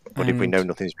 But if we know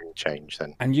nothing's been changed,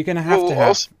 then and you're going to have to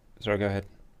have. Sorry, go ahead.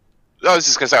 I was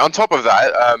just going to say, on top of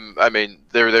that, I mean,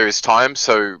 there is time,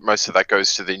 so most of that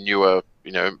goes to the newer,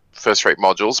 you know, first-rate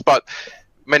modules. But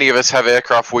many of us have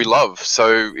aircraft we love,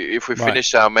 so if we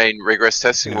finish our main rigorous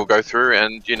testing, we'll go through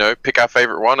and, you know, pick our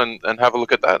favorite one and have a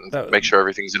look at that and make sure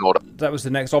everything's in order. That was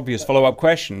the next obvious follow-up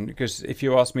question, because if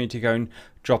you asked me to go and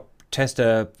test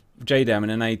a JDAM in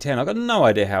an A10, I've got no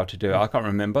idea how to do it. I can't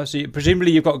remember. So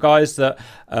presumably you've got guys that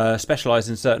specialise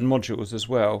in certain modules as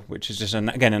well, which is just,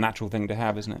 again, a natural thing to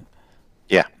have, isn't it?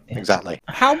 Yeah, exactly.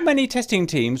 How many testing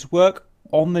teams work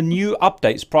on the new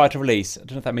updates prior to release? I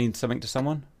don't know if that means something to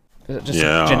someone. Is that just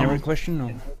a generic question?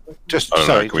 Or?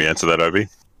 Sorry, can we answer that, Obi?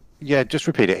 Yeah, just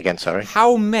repeat it again, sorry.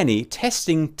 How many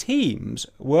testing teams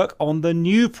work on the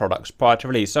new products prior to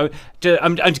release? So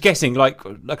I'm guessing, like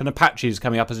an Apache is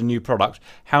coming up as a new product.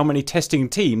 How many testing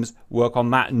teams work on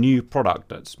that new product?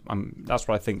 That's what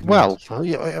I think. Well,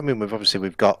 yeah, I mean,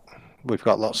 we've got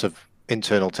lots of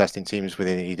internal testing teams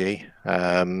within ED.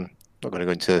 Not going to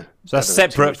go into. So that's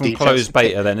separate from closed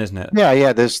beta, then, isn't it?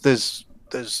 Yeah. There's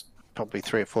probably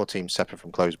 3 or 4 teams separate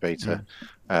from closed beta,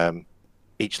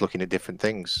 each looking at different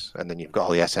things. And then you've got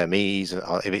all the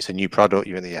SMEs. If it's a new product,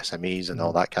 you're in the SMEs and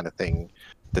all that kind of thing.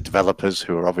 The developers,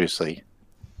 who are obviously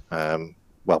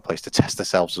well placed to test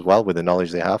themselves as well with the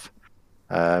knowledge they have.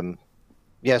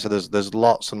 Yeah, so there's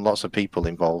lots and lots of people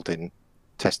involved in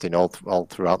testing all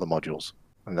throughout the modules.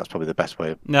 And that's probably the best way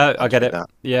of I get it.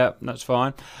 Yeah, that's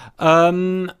fine.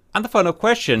 And the final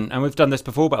question, and we've done this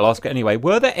before, but I'll ask it anyway.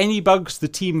 Were there any bugs the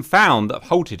team found that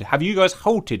halted? Have you guys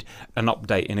halted an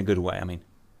update in a good way? I mean,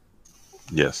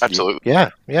 yes, absolutely.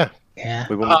 Yeah.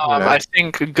 I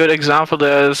think a good example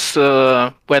is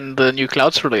when the new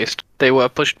clouds released. They were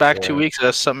pushed back 2 weeks,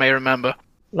 as some may remember.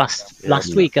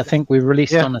 Last week, I think we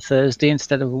released on a Thursday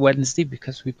instead of a Wednesday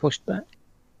because we pushed back.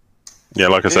 Yeah,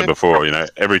 like I said before, you know,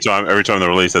 every time the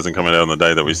release hasn't come out on the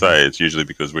day that we say, it's usually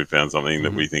because we found something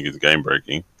that we think is game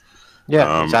breaking.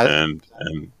 Yeah, and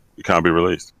it can't be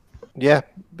released. Yeah,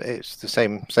 it's the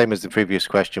same as the previous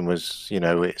question was. You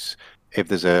know, it's if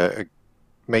there's a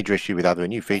major issue with either a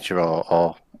new feature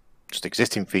or just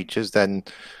existing features, then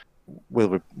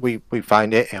we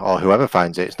find it, or whoever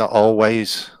finds it. It's not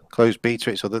always closed beta.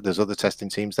 It's there's other testing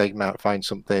teams. They might find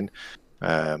something.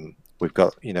 We've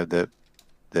got, you know, the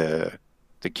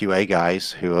QA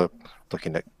guys who are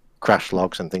looking at crash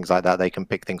logs and things like that. They can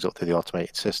pick things up through the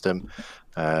automated system.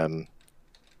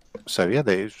 So yeah,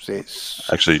 it's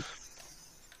actually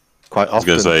quite often.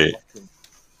 I was going to say,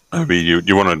 Obi,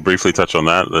 you want to briefly touch on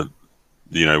that? That,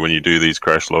 you know, when you do these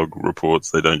crash log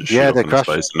reports, they don't just shoot off into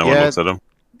space and no one looks at them.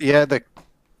 Yeah,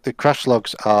 the crash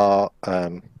logs are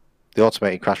the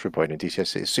automated crash reporting in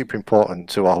DCS. It's super important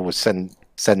to always send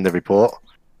the report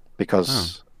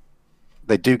because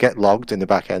they do get logged in the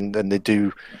back end, and they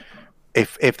do.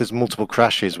 If there's multiple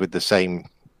crashes with the same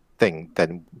thing,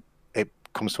 then it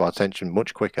comes to our attention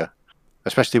much quicker,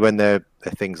 especially when they're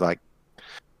things like,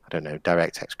 I don't know,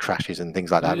 DirectX crashes and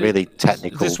things like that. Really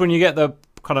technical. Just when you get the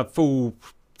kind of full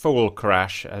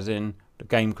crash, as in the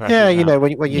game crash. Yeah, you know,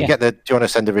 when you get the, do you want to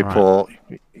send a report?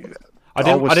 Right. I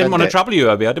didn't want to trouble you,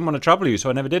 Obi. I didn't want to trouble you, so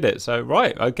I never did it. So,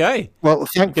 right, okay. Well,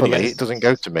 thankfully, it doesn't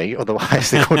go to me.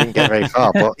 Otherwise, they wouldn't get very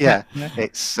far. But yeah,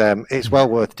 it's well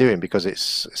worth doing because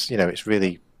it's you know,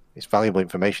 it's valuable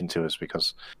information to us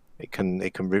because it can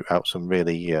root out some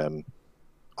really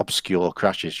obscure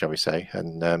crashes, shall we say?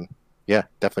 And yeah,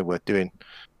 definitely worth doing.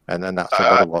 And then that's a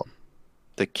lot of what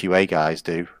the QA guys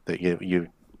do. That you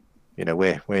know,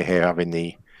 we're here having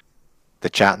the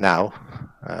chat now.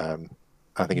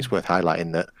 I think it's worth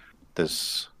highlighting that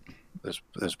there's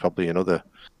probably another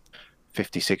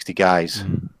 50, 60 guys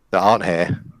that aren't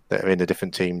here that are in the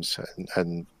different teams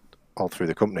and all through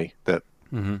the company that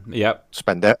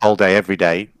spend all day, every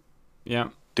day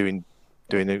doing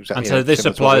exactly. And so this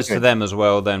applies to them as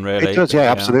well then, really? It does,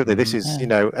 yeah, absolutely. This is, you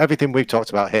know, everything we've talked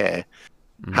about here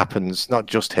happens not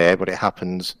just here, but it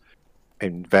happens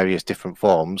in various different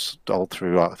forms all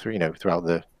throughout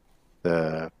the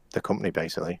company,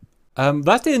 basically.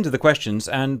 That's the end of the questions,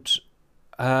 and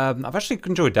I've actually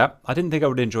enjoyed that. I didn't think I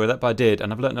would enjoy that, but I did,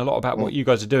 and I've learned a lot about what you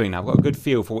guys are doing now. I've got a good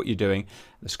feel for what you're doing,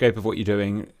 the scope of what you're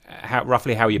doing,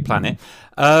 roughly how you plan it.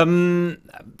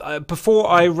 Before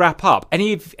I wrap up,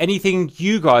 anything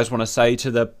you guys want to say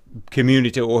to the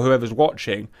community or whoever's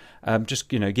watching?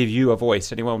 Just, you know, give you a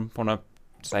voice. Anyone want to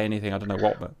say anything? I don't know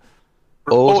what, but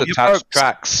all attached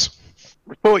tracks.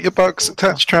 Report your bugs,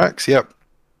 attached tracks. Yep.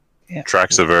 Yeah.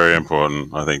 Tracks are very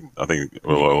important. I think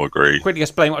we'll all agree. Quickly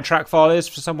explain what a track file is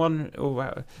for someone.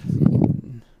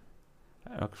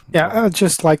 Yeah, I'd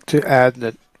just like to add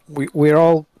that we're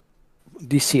all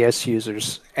DCS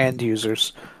users, end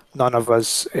users. None of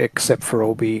us, except for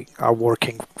Obi, are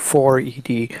working for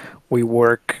ED. We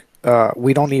work.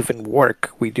 We don't even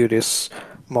work. We do this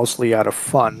mostly out of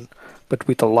fun, but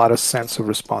with a lot of sense of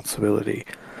responsibility.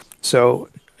 So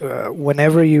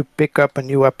whenever you pick up a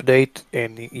new update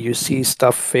and you see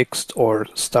stuff fixed or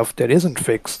stuff that isn't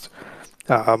fixed,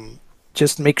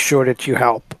 just make sure that you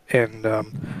help. And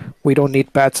we don't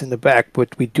need pats in the back,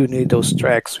 but we do need those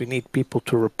tracks. We need people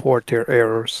to report their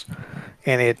errors.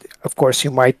 And of course,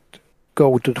 you might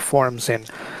go to the forums and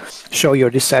show your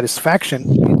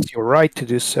dissatisfaction. It's your right to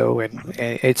do so, and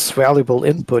it's valuable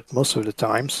input most of the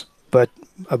times. But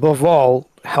above all,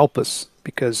 help us,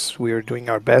 because we are doing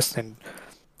our best, and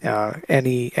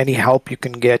any help you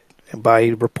can get by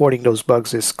reporting those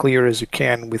bugs as clear as you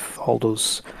can with all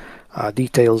those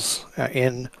details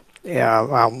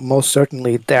most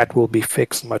certainly that will be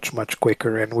fixed much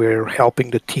quicker, and we're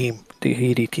helping the team,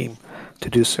 the ED team, to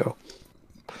do so.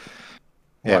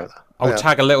 Yeah. I'll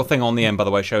tag a little thing on the end, by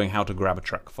the way, showing how to grab a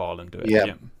track file and do it.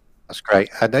 Yeah, that's great.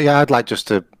 And I'd like just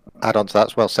to add on to that.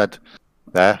 It's well said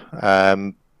there.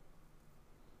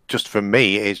 Just from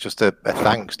me, it's just a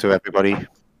thanks to everybody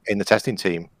in the testing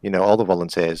team. You know, all the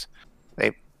volunteers.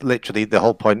 Literally, the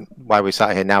whole point why we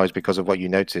sat here now is because of what you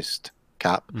noticed,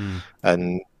 Cap,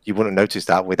 and you wouldn't notice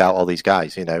that without all these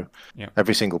guys. You know,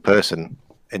 every single person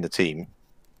in the team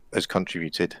has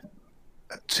contributed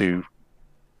to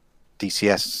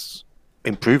DCS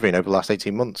improving over the last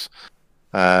 18 months,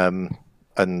 and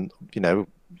you know,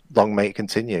 long may it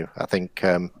continue. I think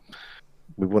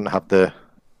we wouldn't have the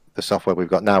software we've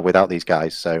got now without these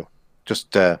guys. So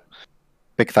just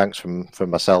big thanks from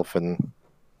myself and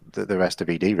the rest of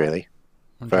ED, really,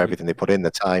 for everything they put in,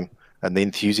 the time and the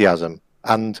enthusiasm,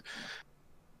 and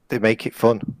they make it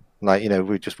fun. Like, you know,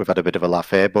 we've had a bit of a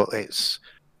laugh here, but it's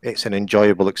an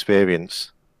enjoyable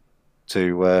experience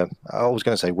to I was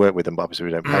going to say work with them, but obviously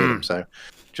we don't pay them, so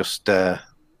just it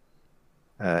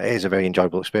is a very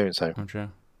enjoyable experience. So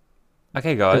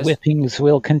okay, guys, the whippings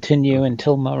will continue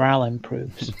until morale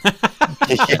improves.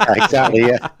 Yeah, exactly.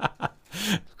 Yeah.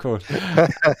 Of course.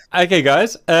 Okay,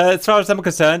 guys. As far as I'm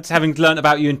concerned, having learnt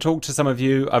about you and talked to some of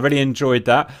you, I really enjoyed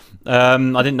that. I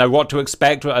didn't know what to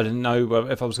expect. I didn't know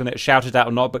if I was going to get shouted at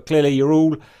or not. But clearly, you're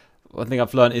all. One thing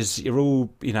I've learned is you're all,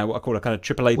 you know, what I call a kind of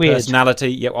AAA weird personality.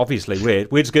 Yeah, obviously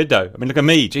weird. Weird's good though. I mean, look at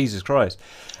me, Jesus Christ.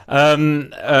 You're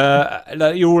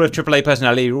all a AAA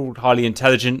personality. You're all highly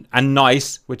intelligent and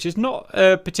nice, which is not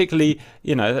particularly,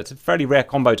 you know, that's a fairly rare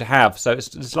combo to have. So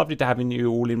it's lovely to have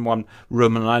you all in one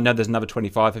room. And I know there's another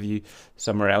 25 of you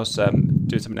somewhere else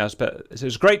doing something else. But it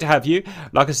was great to have you.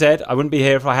 Like I said, I wouldn't be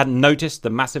here if I hadn't noticed the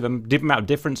massive amount of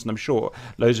difference, and I'm sure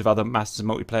loads of other masters and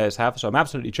multiplayers have. So I'm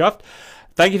absolutely chuffed.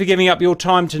 Thank you for giving up your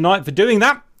time tonight for doing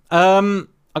that. I've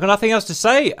got nothing else to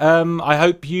say. I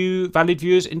hope you, valued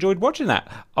viewers, enjoyed watching that.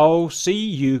 I'll see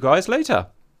you guys later.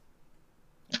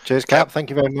 Cheers, Cap. Thank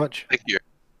you very much. Thank you.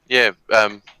 Yeah,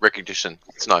 recognition.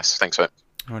 It's nice. Thanks, mate.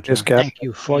 Cheers, Cap. Thank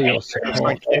you for your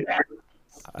support.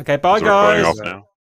 Okay, bye, guys.